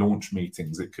launch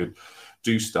meetings, it could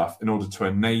do stuff in order to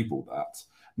enable that.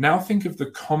 Now think of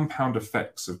the compound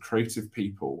effects of creative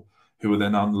people who are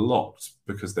then unlocked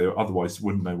because they otherwise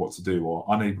wouldn't know what to do or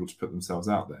unable to put themselves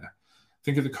out there.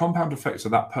 Think of the compound effects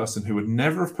of that person who would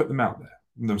never have put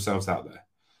themselves out there,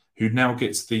 who now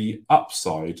gets the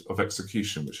upside of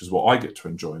execution, which is what I get to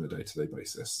enjoy on a day-to-day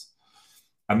basis.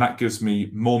 And that gives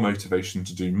me more motivation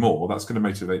to do more. That's going to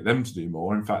motivate them to do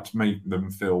more. In fact, make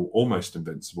them feel almost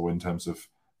invincible in terms of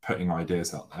putting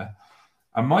ideas out there.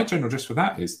 And my general gist for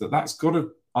that is that that's got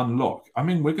to unlock. I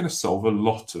mean, we're going to solve a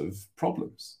lot of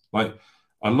problems. Like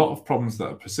a lot of problems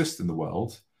that persist in the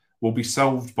world will be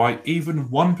solved by even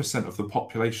 1% of the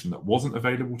population that wasn't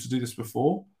available to do this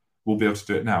before will be able to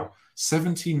do it now.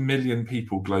 70 million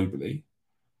people globally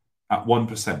at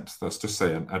 1%, let's just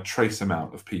say a trace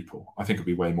amount of people. I think it'll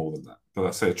be way more than that. But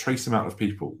let's say a trace amount of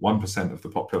people, 1% of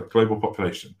the global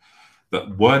population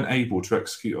that weren't able to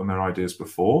execute on their ideas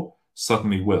before,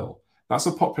 suddenly will. That's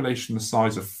a population the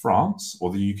size of France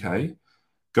or the UK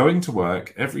going to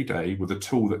work every day with a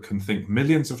tool that can think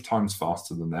millions of times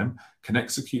faster than them, can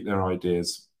execute their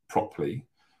ideas properly,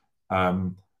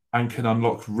 um, and can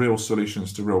unlock real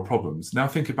solutions to real problems. Now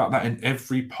think about that in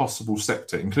every possible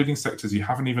sector, including sectors you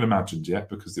haven't even imagined yet,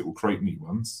 because it will create new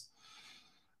ones.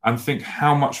 And think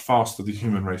how much faster the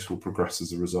human race will progress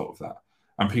as a result of that.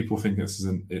 And people think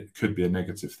it could be a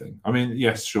negative thing. I mean,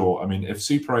 yes, sure. I mean, if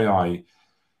super AI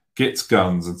gets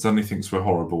guns and suddenly thinks we're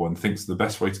horrible and thinks the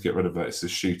best way to get rid of it is to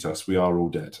shoot us, we are all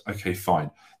dead. Okay,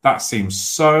 fine. That seems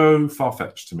so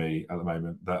far-fetched to me at the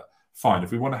moment that fine,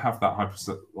 if we want to have that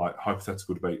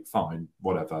hypothetical debate, fine,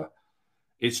 whatever.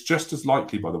 It's just as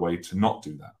likely, by the way, to not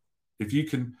do that. If you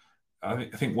can, I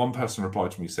think one person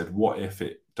replied to me, said, what if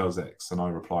it does X? And I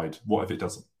replied, what if it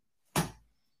doesn't?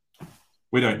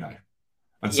 We don't know.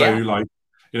 And so,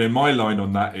 Yeah. my line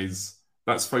on that is,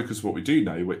 let's focus what we do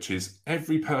know, which is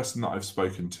every person that I've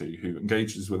spoken to who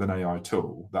engages with an AI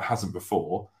tool that hasn't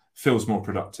before feels more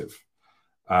productive.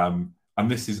 And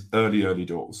this is early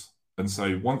doors. And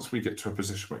so once we get to a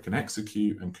position where it can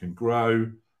execute and can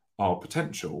grow our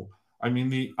potential, I mean,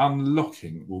 the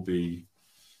unlocking will be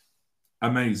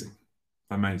amazing.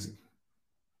 Amazing.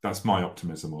 That's my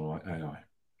optimism on AI.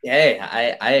 Hey,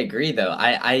 I agree though.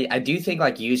 I do think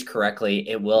like used correctly,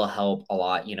 it will help a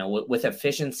lot, with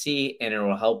efficiency, and it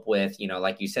will help with,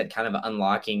 like you said, kind of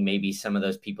unlocking maybe some of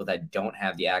those people that don't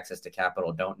have the access to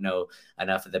capital, don't know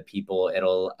enough of the people.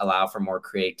 It'll allow for more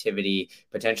creativity,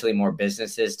 potentially more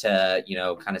businesses to,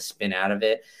 kind of spin out of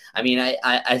it. I mean,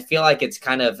 I feel like it's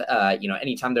kind of,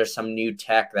 anytime there's some new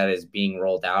tech that is being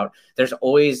rolled out, there's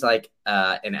always like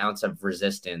an ounce of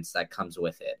resistance that comes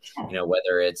with it,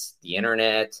 whether it's the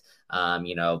internet,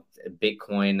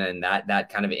 Bitcoin and that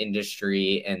kind of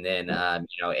industry. And then,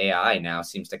 AI now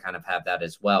seems to kind of have that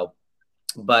as well.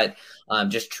 But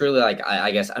just truly, like,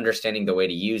 I guess, understanding the way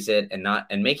to use it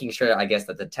and making sure, I guess,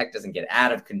 that the tech doesn't get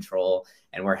out of control,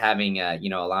 and we're having,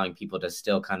 allowing people to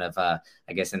still kind of,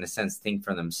 I guess, in a sense, think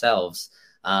for themselves.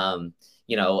 But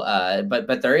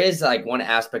there is like one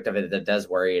aspect of it that does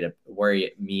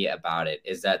worry me about it,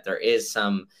 is that there is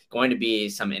going to be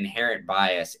some inherent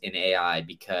bias in AI,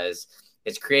 because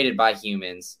it's created by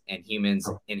humans, and humans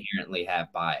inherently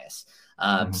have bias.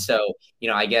 So,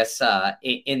 I guess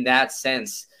in that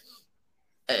sense,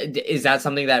 is that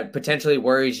something that potentially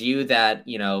worries you, that,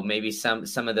 maybe some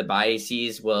of the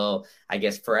biases will, I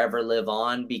guess, forever live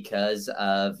on because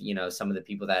of, some of the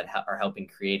people that are helping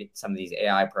create some of these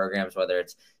AI programs, whether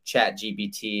it's Chat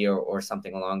GPT or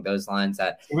something along those lines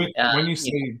that, when you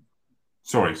say,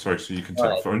 sorry, so you can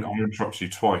tell, I interrupt you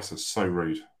twice. That's so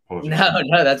rude. Apologies.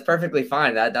 No, that's perfectly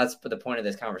fine. That's the point of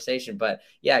this conversation. But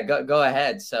yeah, go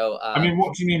ahead. So, I mean,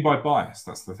 what do you mean by bias?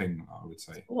 That's the thing I would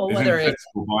say. well, Is whether it it's,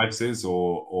 political biases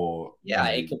or yeah,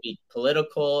 it could be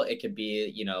political, it could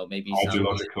be, maybe some,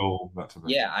 ideological, that type of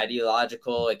thing. yeah,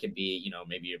 ideological, it could be,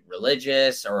 maybe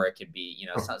religious, or it could be,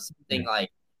 something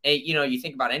like, you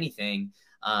think about anything,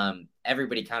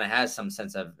 everybody kind of has some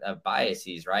sense of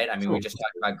biases, right? I mean, we just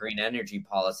talked about green energy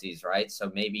policies, right?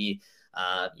 So maybe,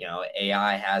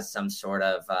 AI has some sort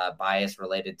of bias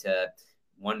related to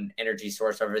one energy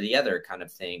source over the other, kind of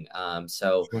thing.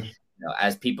 So,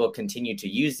 as people continue to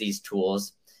use these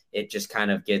tools, it just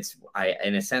kind of gets,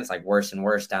 in a sense, like worse and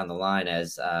worse down the line,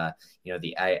 as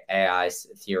the AI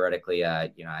theoretically,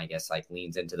 I guess, like,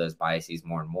 leans into those biases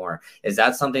more and more. Is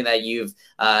that something that you've,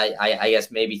 I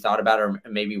guess, maybe thought about, or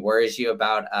maybe worries you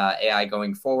about AI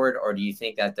going forward? Or do you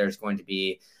think that there's going to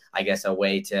be, I guess, a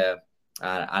way to,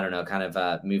 I don't know, kind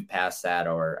of move past that,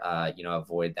 or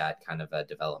avoid that kind of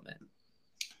development?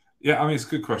 Yeah, I mean, it's a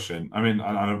good question. I mean,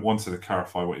 I wanted to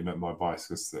clarify what you meant by bias,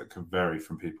 because that can vary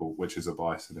from people, which is a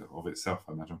bias in of itself,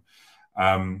 I imagine.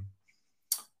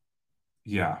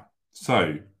 Yeah.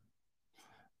 So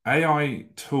AI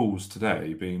tools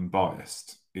today being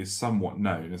biased is somewhat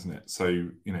known, isn't it? So,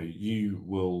 you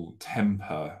will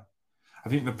temper. I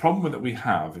think the problem that we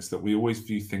have is that we always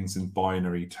view things in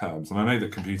binary terms. And I know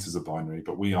that computers are binary,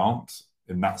 but we aren't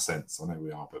in that sense. I know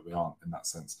we are, but we aren't in that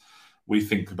sense. We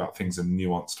think about things in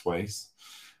nuanced ways.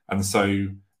 And so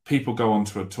people go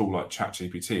onto a tool like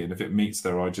ChatGPT, and if it meets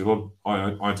their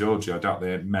ideology, I doubt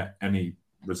they met any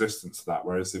resistance to that.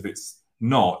 Whereas if it's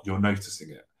not, you're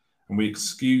noticing it. And we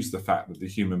excuse the fact that the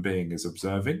human being is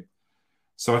observing.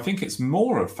 So I think it's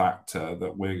more a factor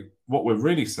that what we're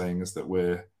really saying is that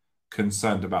we're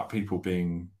concerned about people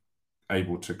being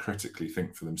able to critically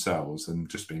think for themselves and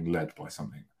just being led by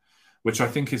something, which I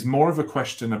think is more of a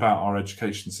question about our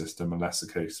education system and less a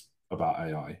case about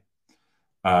AI.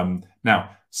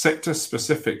 Now,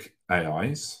 sector-specific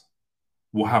AIs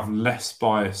will have less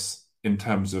bias in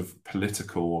terms of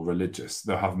political or religious,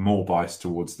 they'll have more bias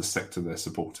towards the sector they're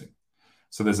supporting.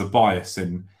 So there's a bias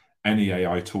in any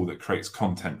AI tool that creates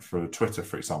content for Twitter,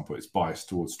 for example, it's biased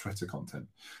towards Twitter content.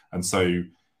 And so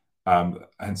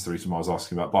hence the reason why I was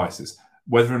asking about biases.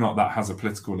 Whether or not that has a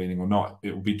political leaning or not,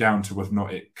 it will be down to whether or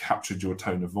not it captured your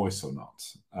tone of voice or not.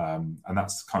 And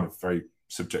that's kind of very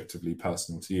subjectively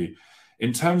personal to you.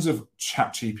 In terms of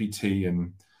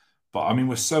ChatGPT but I mean,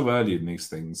 we're so early in these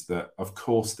things that, of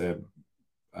course, they're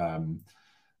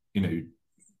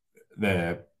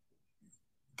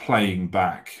playing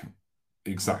back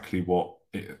exactly what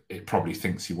it probably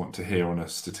thinks you want to hear on a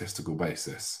statistical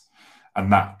basis.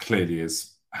 And that clearly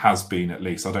has been, at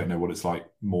least, I don't know what it's like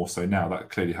more so now, that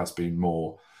clearly has been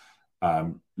more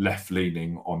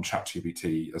left-leaning on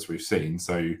ChatGPT, as we've seen.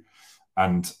 So,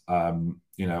 and, I'm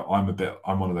one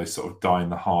of those sort of die in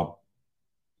the hard,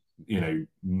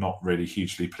 not really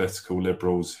hugely political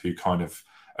liberals who kind of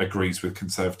agrees with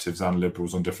conservatives and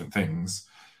liberals on different things.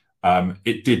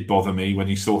 It did bother me when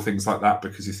you saw things like that,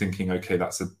 because you're thinking, okay,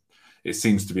 it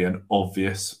seems to be an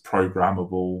obvious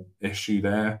programmable issue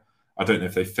there. I don't know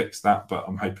if they fixed that, but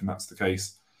I'm hoping that's the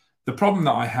case. The problem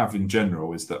that I have in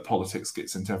general is that politics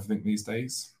gets into everything these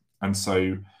days. And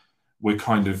so we're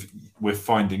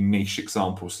finding niche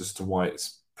examples as to why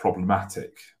it's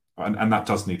problematic. And that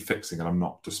does need fixing, and I'm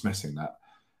not dismissing that.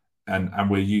 And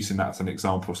we're using that as an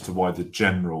example as to why the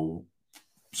general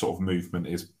sort of movement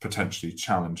is potentially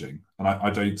challenging. And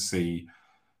I don't see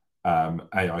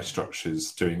AI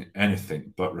structures doing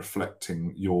anything but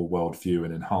reflecting your worldview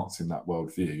and enhancing that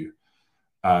worldview.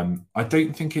 I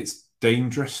don't think it's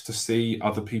dangerous to see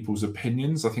other people's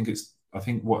opinions. I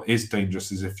think what is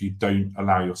dangerous is if you don't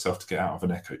allow yourself to get out of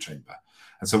an echo chamber.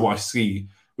 And so what I see,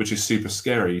 which is super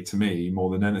scary to me more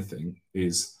than anything,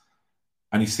 is,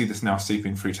 and you see this now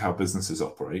seeping through to how businesses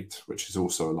operate, which is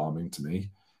also alarming to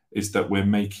me, is that we're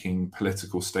making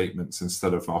political statements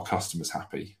instead of our customers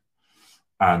happy.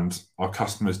 And our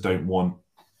customers don't want,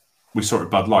 we saw it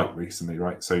at Bud Light recently,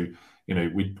 right? So,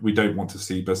 we don't want to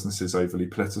see businesses overly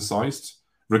politicized,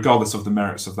 regardless of the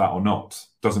merits of that or not.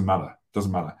 Doesn't matter.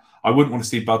 I wouldn't want to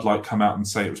see Bud Light come out and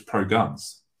say it was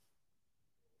pro-guns.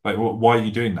 Like, why are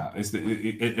you doing that? Is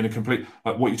in a complete,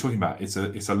 like, what you're talking about? It's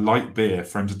a light beer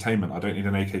for entertainment. I don't need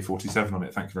an AK-47 on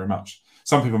it. Thank you very much.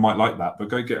 Some people might like that, but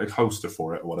go get a holster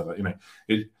for it or whatever.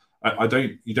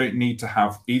 You don't need to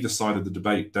have either side of the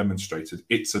debate demonstrated.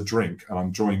 It's a drink, and I'm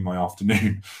enjoying my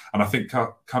afternoon. And I think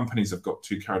companies have got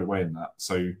too carried away in that.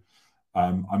 So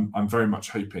I'm very much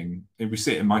hoping, if we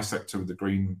see it in my sector with the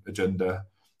green agenda.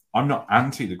 I'm not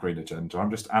anti the green agenda.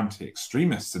 I'm just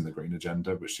anti-extremists in the green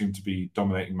agenda, which seem to be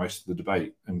dominating most of the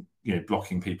debate and,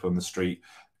 blocking people in the street,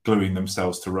 gluing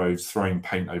themselves to roads, throwing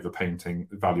paint over painting,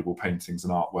 valuable paintings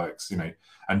and artworks,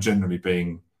 and generally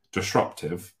being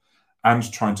disruptive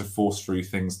and trying to force through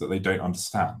things that they don't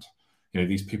understand.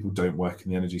 These people don't work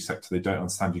in the energy sector. They don't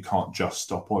understand you can't just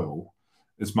stop oil.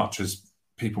 As much as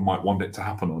people might want it to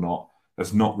happen or not,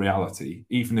 that's not reality.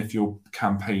 Even if your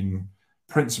campaign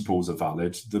principles are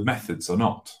valid, the methods are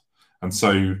not. And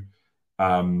so,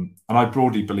 and I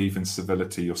broadly believe in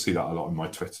civility. You'll see that a lot in my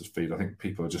Twitter feed. I think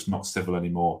people are just not civil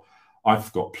anymore.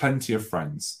 I've got plenty of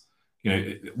friends.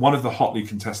 One of the hotly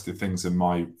contested things in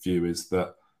my view is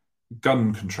that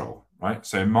gun control, right?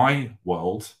 So in my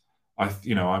world, I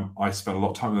spend a lot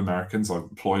of time with Americans. I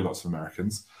employ lots of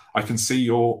Americans. I can see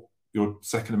your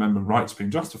Second Amendment rights being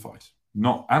justified,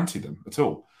 not anti them at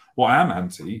all. What I am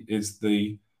anti is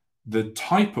the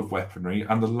type of weaponry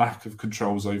and the lack of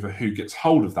controls over who gets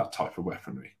hold of that type of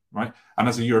weaponry, right? And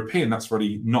as a European, that's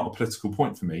really not a political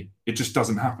point for me. It just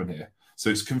doesn't happen here.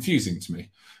 So it's confusing to me.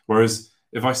 Whereas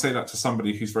if I say that to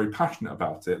somebody who's very passionate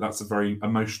about it, that's a very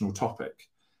emotional topic.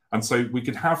 And so we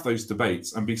can have those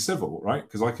debates and be civil, right?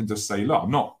 Because I can just say, look,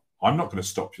 I'm not going to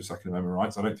stop your Second Amendment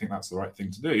rights. I don't think that's the right thing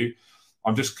to do.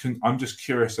 I'm just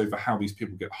curious over how these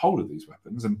people get hold of these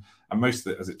weapons. And most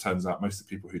of it, as it turns out, most of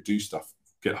the people who do stuff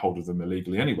get hold of them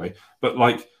illegally anyway. But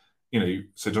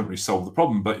so it doesn't really solve the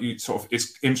problem, but it's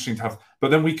interesting to have,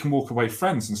 but then we can walk away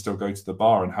friends and still go to the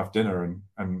bar and have dinner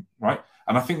and right.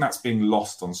 And I think that's being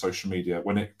lost on social media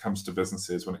when it comes to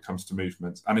businesses, when it comes to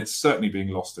movements, and it's certainly being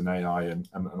lost in AI and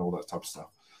all that type of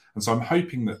stuff. And so I'm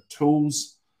hoping that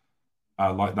tools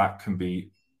like that can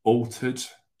be altered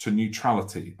to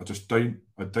neutrality. I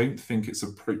don't think it's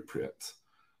appropriate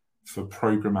for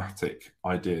programmatic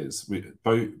ideas.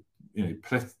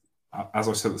 As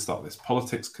I said at the start of this,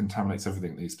 politics contaminates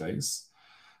everything these days,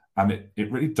 and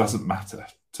it really doesn't matter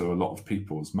to a lot of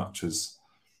people as much as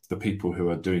the people who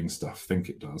are doing stuff think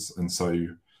it does. And so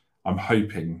I'm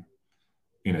hoping,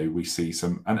 we see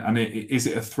some, and is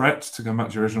it a threat, to come back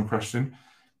to your original question?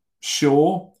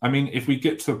 Sure. I mean, if we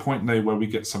get to the point though where we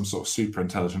get some sort of super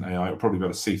intelligent AI, it'll probably be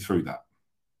able to see through that.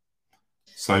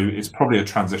 So it's probably a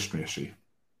transitionary issue.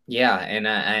 Yeah, and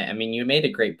I mean, you made a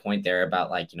great point there about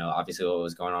like, obviously what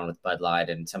was going on with Bud Light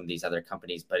and some of these other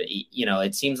companies, but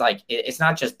it seems like it's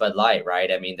not just Bud Light,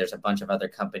 right? I mean, there's a bunch of other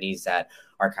companies that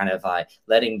are kind of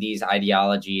letting these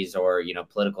ideologies or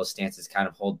political stances kind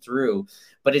of hold through,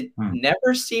 but it Hmm.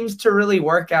 never seems to really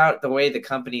work out the way the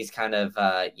companies kind of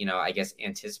I guess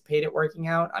anticipate it working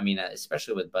out. I mean,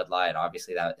 especially with Bud Light,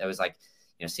 obviously that was like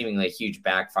seemingly a huge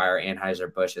backfire.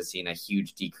 Anheuser-Busch has seen a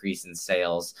huge decrease in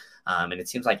sales. And it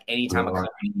seems like anytime a Right.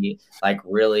 company like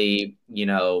really,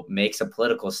 makes a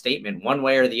political statement one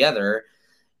way or the other,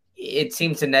 it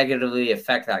seems to negatively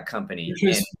affect that company. And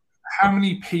Because how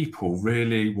many people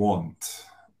really want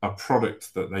a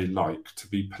product that they like to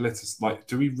be political? Like,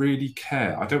 do we really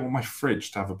care? I don't want my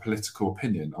fridge to have a political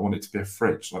opinion. I want it to be a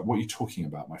fridge. Like, what are you talking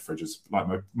about? My fridge is like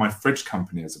my fridge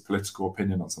company has a political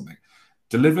opinion on something.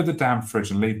 Deliver the damn fridge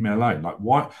and leave me alone. Like,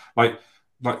 why? Like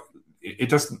it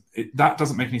doesn't. That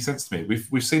doesn't make any sense to me.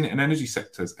 We've seen it in energy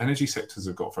sectors. Energy sectors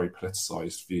have got very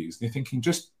politicized views. And you're thinking,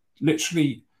 just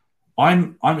literally,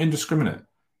 I'm indiscriminate.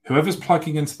 Whoever's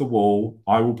plugging into the wall,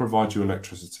 I will provide you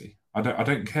electricity. I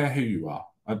don't care who you are.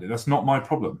 That's not my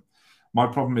problem. My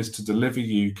problem is to deliver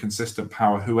you consistent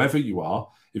power, whoever you are.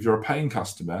 If you're a paying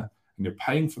customer and you're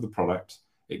paying for the product,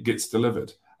 it gets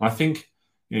delivered. And I think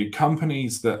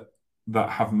companies that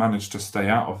have managed to stay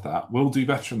out of that will do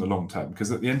better in the long term,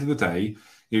 because at the end of the day,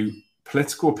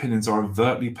 political opinions are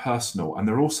overtly personal, and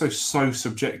they're also so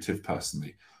subjective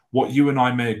personally. What you and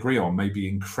I may agree on may be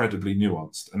incredibly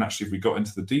nuanced. And actually, if we got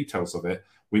into the details of it,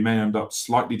 we may end up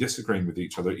slightly disagreeing with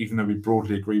each other, even though we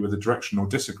broadly agree with the direction or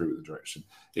disagree with the direction.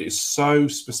 It is so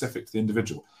specific to the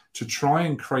individual. To try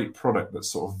and create product that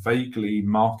sort of vaguely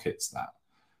markets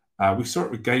that. We saw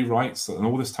it with gay rights and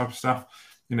all this type of stuff.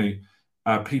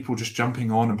 People just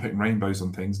jumping on and putting rainbows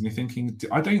on things, and you're thinking,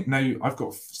 I don't know. I've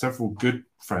got several good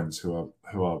friends who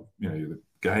are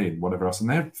gay and whatever else, and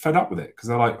they're fed up with it because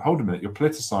they're like, hold a minute, you're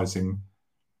politicizing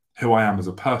who I am as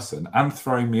a person and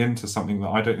throwing me into something that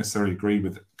I don't necessarily agree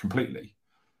with completely.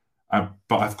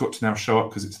 But I've got to now show up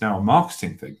because it's now a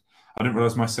marketing thing. I didn't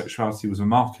realize my sexuality was a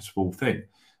marketable thing.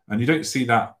 And you don't see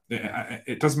that.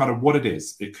 It doesn't matter what it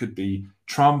is. It could be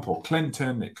Trump or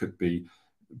Clinton. It could be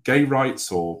gay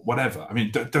rights or whatever. I mean,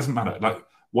 it doesn't matter. Like,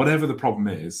 whatever the problem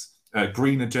is,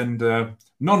 green agenda,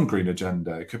 non-green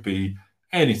agenda, it could be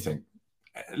anything,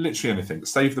 literally anything.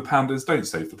 Save the pandas, don't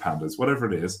save the pandas, whatever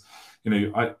it is.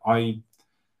 I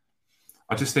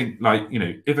just think, like,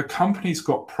 if a company's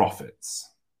got profits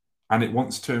and it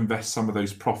wants to invest some of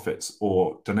those profits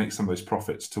or donate some of those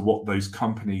profits to what those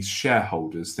companies'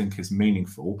 shareholders think is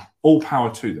meaningful, all power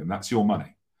to them. That's your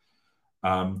money.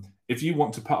 If you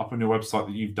want to put up on your website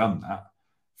that you've done that,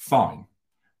 fine.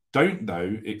 Don't,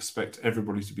 though, expect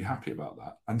everybody to be happy about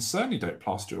that. And certainly don't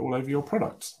plaster it all over your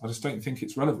products. I just don't think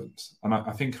it's relevant. And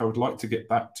I think I would like to get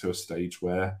back to a stage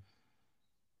where,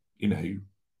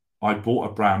 I bought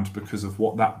a brand because of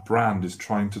what that brand is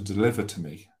trying to deliver to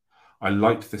me. I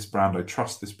like this brand. I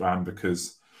trust this brand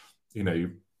because,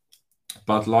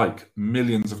 Bud Light,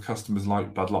 millions of customers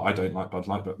like Bud Light. I don't like Bud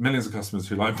Light, but millions of customers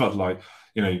who like Bud Light,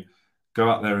 go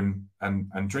out there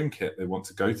and drink it. They want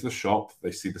to go to the shop.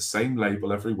 They see the same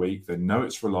label every week. They know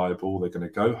it's reliable. They're going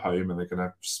to go home and they're going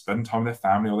to spend time with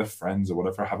their family or their friends or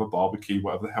whatever, have a barbecue,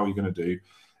 whatever the hell you're going to do.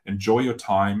 Enjoy your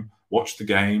time, watch the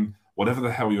game, whatever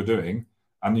the hell you're doing.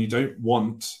 And you don't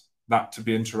want that to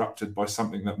be interrupted by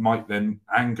something that might then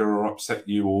anger or upset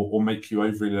you or make you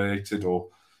overrelated or,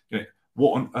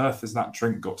 what on earth has that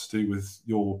drink got to do with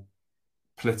your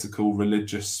political,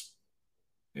 religious?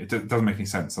 It doesn't make any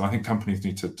sense. And I think companies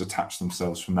need to detach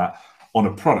themselves from that on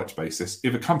a product basis.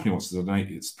 If a company wants to donate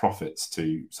its profits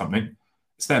to something,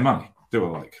 it's their money. Do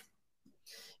what they like.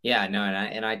 yeah, no,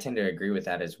 and I tend to agree with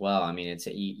that as well. I mean, it's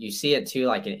you see it too,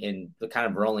 like in the kind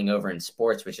of rolling over in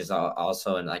sports, which is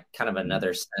also in like kind of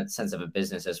another sense of a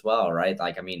business as well, right?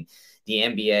 Like, I mean, the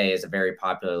NBA is a very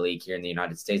popular league here in the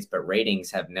United States, but ratings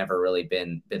have never really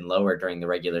been lower during the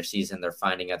regular season. They're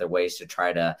finding other ways to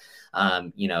try to,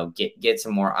 get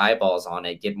some more eyeballs on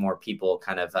it, get more people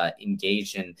kind of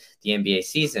engaged in the NBA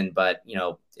season. But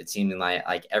it seemed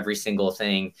like every single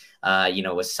thing,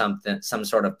 was some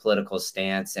sort of political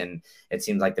stance, and it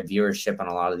seems like the viewership on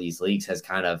a lot of these leagues has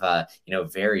kind of,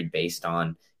 varied based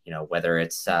on, whether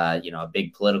it's, a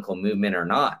big political movement or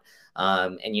not.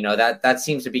 And that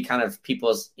seems to be kind of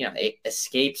people's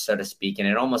escape, so to speak, and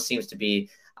it almost seems to be,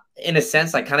 in a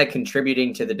sense, like kind of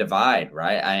contributing to the divide,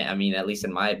 right? I mean, at least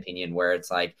in my opinion, where it's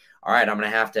like, all right, I'm gonna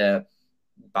have to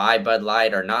buy Bud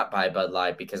Light or not buy Bud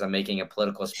Light because I'm making a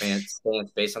political stance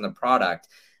based on the product.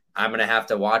 I'm going to have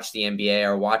to watch the NBA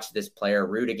or watch this player,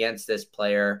 root against this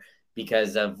player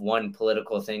because of one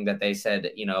political thing that they said,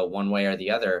 one way or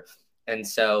the other. And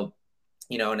so,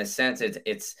 in a sense,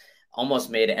 it's almost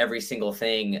made every single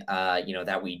thing,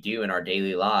 that we do in our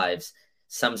daily lives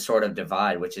some sort of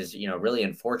divide, which is, really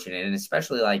unfortunate. And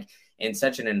especially like in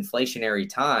such an inflationary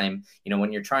time,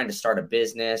 when you're trying to start a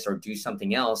business or do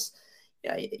something else,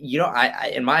 yeah,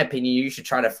 in my opinion, you should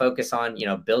try to focus on,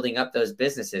 building up those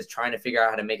businesses, trying to figure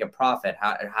out how to make a profit,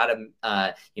 how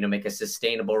to, make a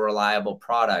sustainable, reliable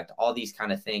product, all these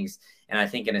kind of things. And I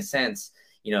think in a sense,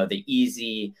 the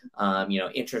easy,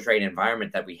 interest rate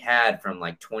environment that we had from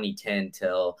like 2010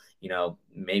 till,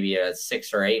 maybe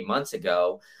 6 or 8 months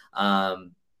ago,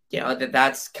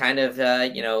 that's kind of,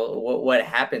 what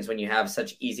happens when you have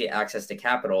such easy access to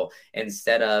capital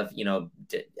instead of,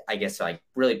 I guess like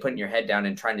really putting your head down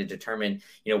and trying to determine,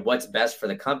 what's best for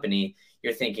the company.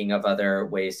 You're thinking of other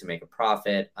ways to make a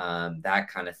profit, that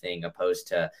kind of thing, opposed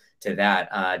to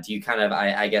that. Do you kind of,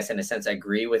 I guess, in a sense,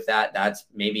 agree with that? That's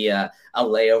maybe a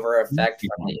layover effect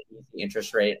from the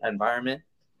interest rate environment.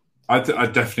 I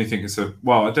definitely think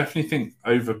I definitely think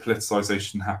over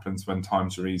politicization happens when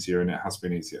times are easier, and it has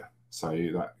been easier. So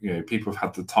that, people have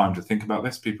had the time to think about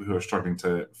this. People who are struggling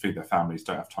to feed their families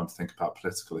don't have time to think about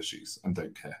political issues and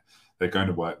don't care. They're going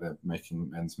to work, they're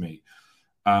making ends meet.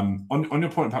 On your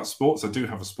point about sports, I do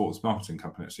have a sports marketing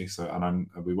company actually.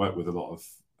 We work with a lot of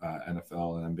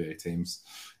NFL and NBA teams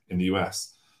in the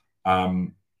US.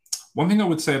 One thing I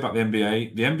would say about the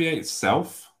NBA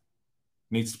itself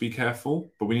needs to be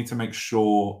careful, but we need to make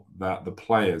sure that the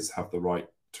players have the right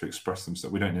to express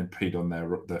themselves. We don't impede on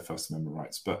their First Amendment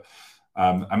rights, but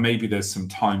and maybe there's some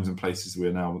times and places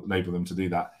we now label them to do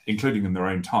that, including in their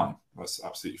own time. That's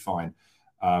absolutely fine.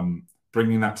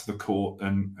 Bringing that to the court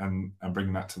and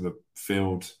bringing that to the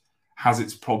field has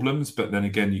its problems, but then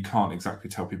again, you can't exactly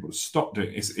tell people to stop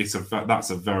doing it.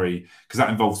 That's a very, because that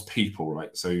involves people,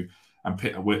 right? So, and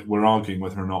we're arguing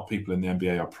whether or not people in the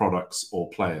NBA are products or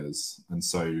players, and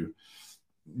so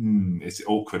it's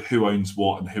awkward. Who owns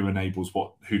what and who enables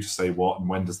what? Who to say what, and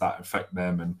when does that affect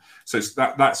them? And so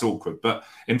that's awkward. But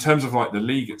in terms of like the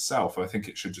league itself, I think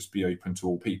it should just be open to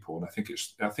all people, and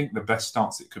I think the best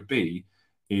stance it could be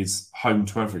is home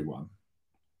to everyone.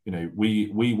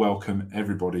 We welcome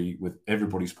everybody with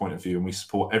everybody's point of view, and we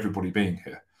support everybody being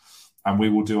here, and we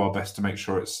will do our best to make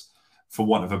sure it's, for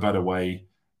want of a better way,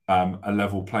 a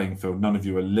level playing field. None of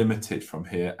you are limited from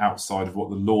here outside of what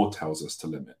the law tells us to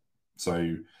limit.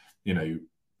 So,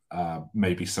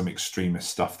 maybe some extremist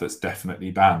stuff that's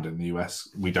definitely banned in the US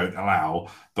we don't allow.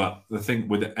 But the thing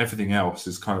with everything else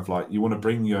is kind of like, you want to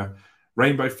bring your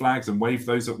rainbow flags and wave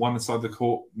those at one side of the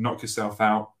court, knock yourself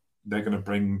out. They're going to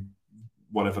bring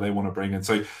whatever they want to bring. And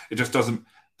so it just doesn't,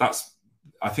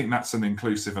 I think that's an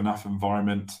inclusive enough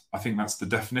environment. I think that's the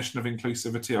definition of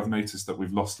inclusivity. I've noticed that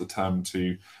we've lost the term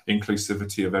to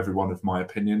inclusivity of everyone of my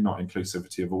opinion, not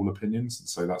inclusivity of all opinions. And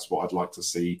so that's what I'd like to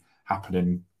see happen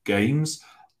in games.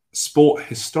 Sport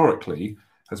historically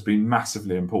has been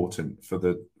massively important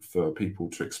for people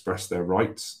to express their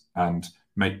rights and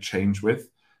make change with.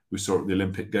 We saw it at the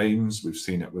Olympic Games. We've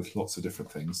seen it with lots of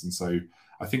different things. And so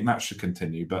I think that should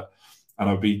continue. And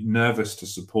I'd be nervous to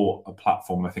support a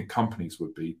platform, and I think companies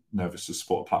would be nervous to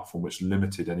support a platform which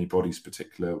limited anybody's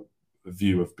particular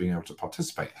view of being able to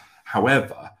participate.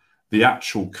 However, the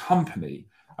actual company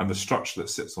and the structure that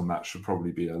sits on that should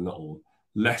probably be a little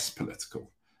less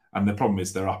political. And the problem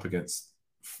is they're up against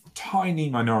tiny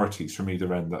minorities from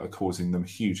either end that are causing them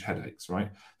huge headaches,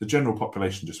 right? The general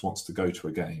population just wants to go to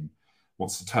a game,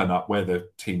 wants to turn up, wear their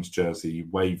team's jersey,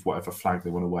 wave whatever flag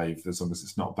they want to wave, as long as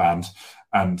it's not banned,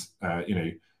 and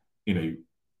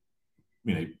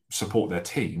support their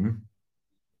team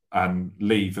and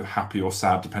leave happy or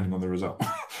sad depending on the result.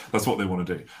 That's what they want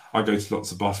to do. I go to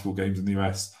lots of basketball games in the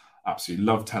US, absolutely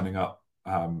love turning up,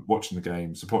 watching the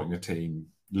game, supporting a team,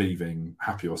 leaving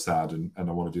happy or sad, and I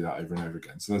want to do that over and over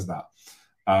again. So there's that.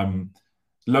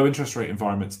 Low interest rate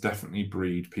environments definitely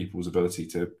breed people's ability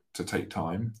to take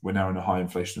time. We're now in a high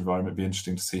inflation environment. It'd be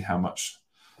interesting to see how much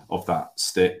of that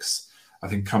sticks. I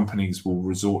think companies will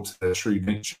resort to their true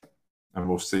nature, and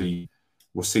we'll see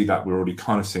that. We're already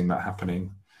kind of seeing that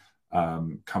happening.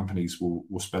 Companies will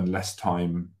spend less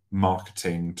time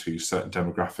marketing to certain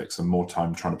demographics and more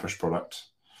time trying to push product,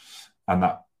 and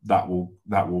that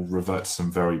will revert to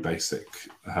some very basic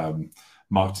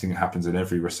marketing that happens in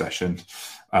every recession.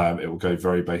 It will go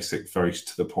very basic, very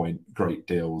to the point, great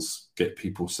deals, get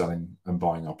people selling and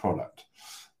buying our product.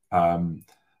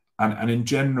 And in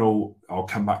general, I'll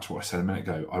come back to what I said a minute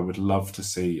ago. I would love to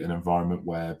see an environment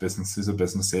where businesses are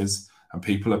businesses and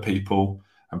people are people,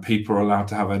 and people are allowed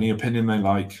to have any opinion they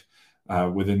like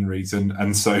within reason.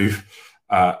 And so,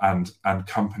 and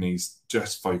companies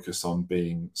just focus on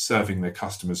serving their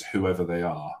customers, whoever they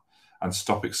are, and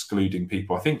stop excluding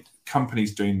people. I think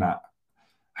companies doing that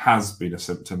has been a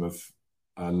symptom of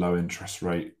a low interest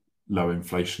rate, low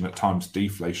inflation, at times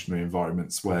deflationary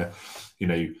environments where,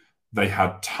 they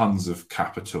had tons of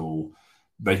capital.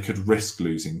 They could risk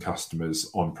losing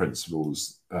customers on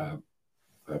principles.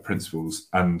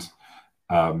 And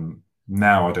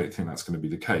now I don't think that's going to be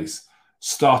the case.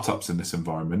 Startups in this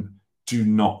environment do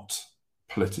not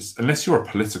unless you're a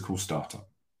political startup,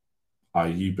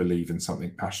 i.e. you believe in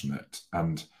something passionate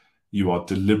and you are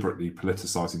deliberately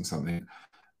politicizing something.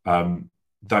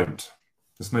 Don't.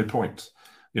 There's no point.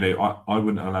 I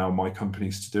wouldn't allow my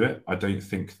companies to do it. I don't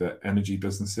think that energy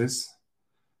businesses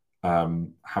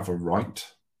have a right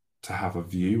to have a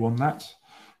view on that.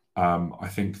 I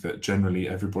think that generally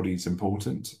everybody's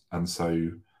important, and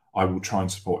so I will try and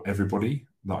support everybody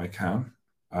that I can,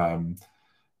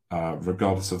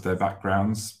 regardless of their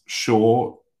backgrounds.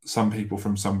 Sure, some people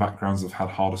from some backgrounds have had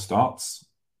harder starts.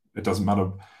 It doesn't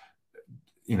matter,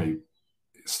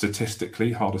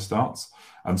 statistically harder starts,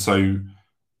 and so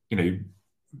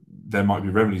there might be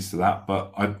remedies to that,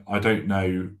 but I don't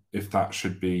know if that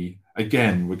should be.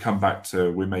 Again, we come back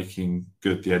to we're making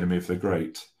good the enemy of the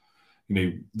great.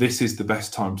 This is the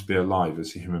best time to be alive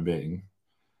as a human being,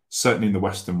 certainly in the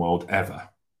Western world ever.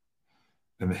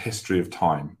 In the history of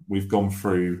time, we've gone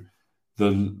through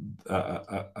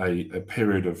a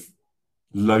period of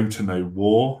low to no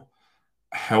war.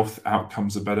 Health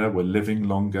outcomes are better. We're living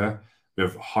longer. We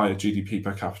have higher GDP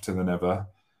per capita than ever.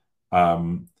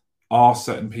 Are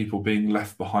certain people being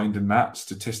left behind in that?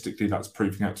 Statistically, that's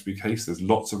proving out to be the case. There's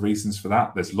lots of reasons for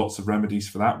that. There's lots of remedies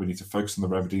for that. We need to focus on the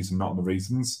remedies and not on the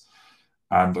reasons.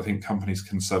 And I think companies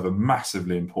can serve a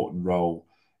massively important role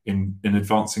in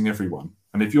advancing everyone.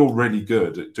 And if you're really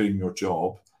good at doing your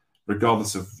job,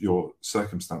 regardless of your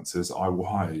circumstances, I will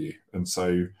hire you. And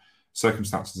so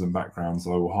circumstances and backgrounds,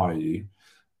 I will hire you.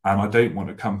 And I don't want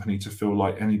a company to feel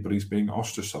like anybody's being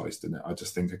ostracized in it. I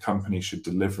just think a company should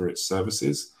deliver its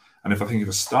services. And if I think of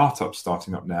a startup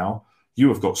starting up now, you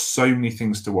have got so many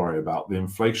things to worry about. The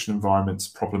inflation environment's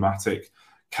problematic.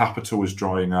 Capital is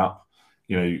drying up.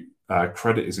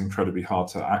 Credit is incredibly hard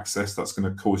to access. That's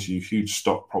going to cause you huge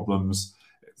stock problems.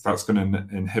 That's going to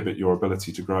inhibit your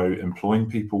ability to grow. Employing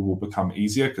people will become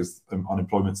easier because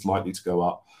unemployment's likely to go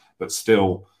up, but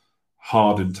still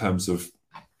hard in terms of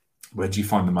where do you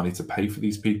find the money to pay for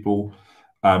these people?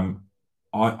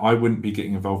 I wouldn't be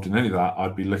getting involved in any of that.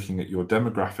 I'd be looking at your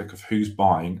demographic of who's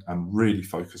buying and really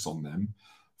focus on them.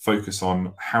 Focus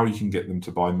on how you can get them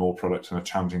to buy more product in a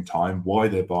challenging time, why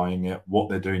they're buying it, what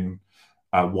they're doing,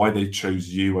 why they chose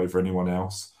you over anyone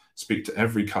else. Speak to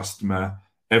every customer,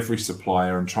 every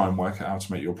supplier, and try and work out how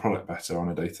to make your product better on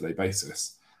a day-to-day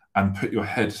basis. And put your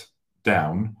head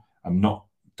down and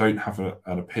don't have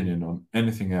an opinion on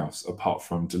anything else apart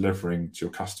from delivering to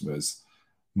your customers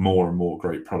more and more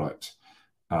great product,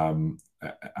 and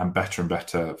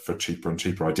better for cheaper and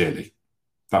cheaper, ideally.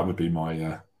 That would be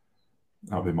my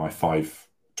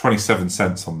 27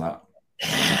 cents on that.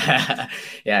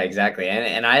 Yeah, exactly.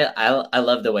 And I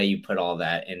love the way you put all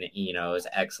that, and it was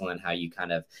excellent how you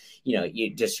kind of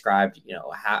you described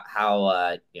how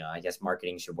I guess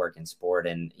marketing should work in sport,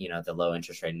 and the low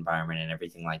interest rate environment and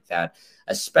everything like that,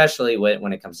 especially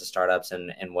when it comes to startups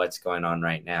and what's going on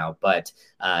right now. But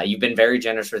you've been very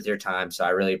generous with your time, so I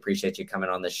really appreciate you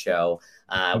coming on the show.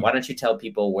 Why don't you tell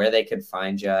people where they could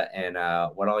find you and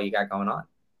what all you got going on?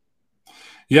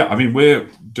 Yeah, I mean, we're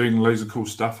doing loads of cool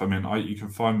stuff. I mean, you can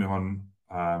find me on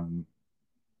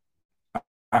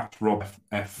at Rob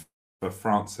F for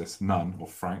Francis Nunn, or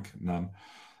Frank Nunn,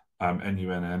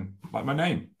 Nunn, like my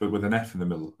name, but with an F in the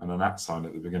middle and an @ sign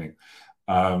at the beginning.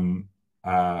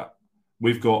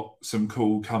 We've got some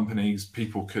cool companies.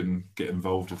 People can get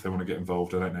involved if they want to get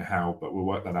involved. I don't know how, but we'll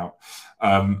work that out.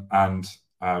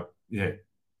 Yeah,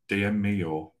 DM me,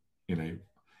 or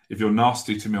if you're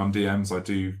nasty to me on DMs, I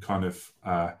do kind of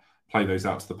play those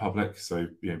out to the public. So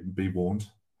be warned.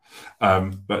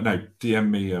 But no, DM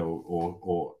me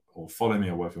or follow me,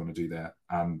 or whatever you want to do there.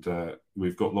 And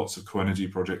we've got lots of cool energy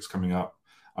projects coming up.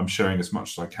 I'm sharing as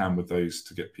much as I can with those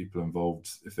to get people involved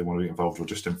if they want to be involved, or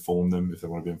just inform them if they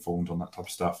want to be informed on that type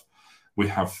of stuff. We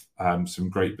have some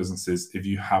great businesses. If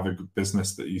you have a good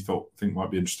business that you think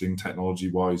might be interesting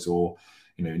technology-wise, or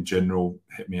in general,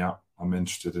 hit me up. I'm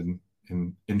interested in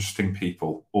interesting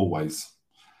people always.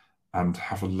 And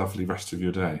have a lovely rest of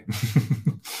your day.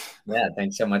 Yeah,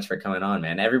 thanks so much for coming on,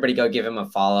 man. Everybody go give him a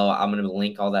follow. I'm going to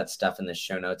link all that stuff in the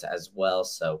show notes as well.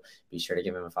 So be sure to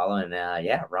give him a follow. And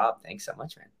yeah, Rob, thanks so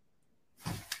much,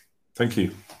 man. Thank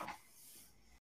you.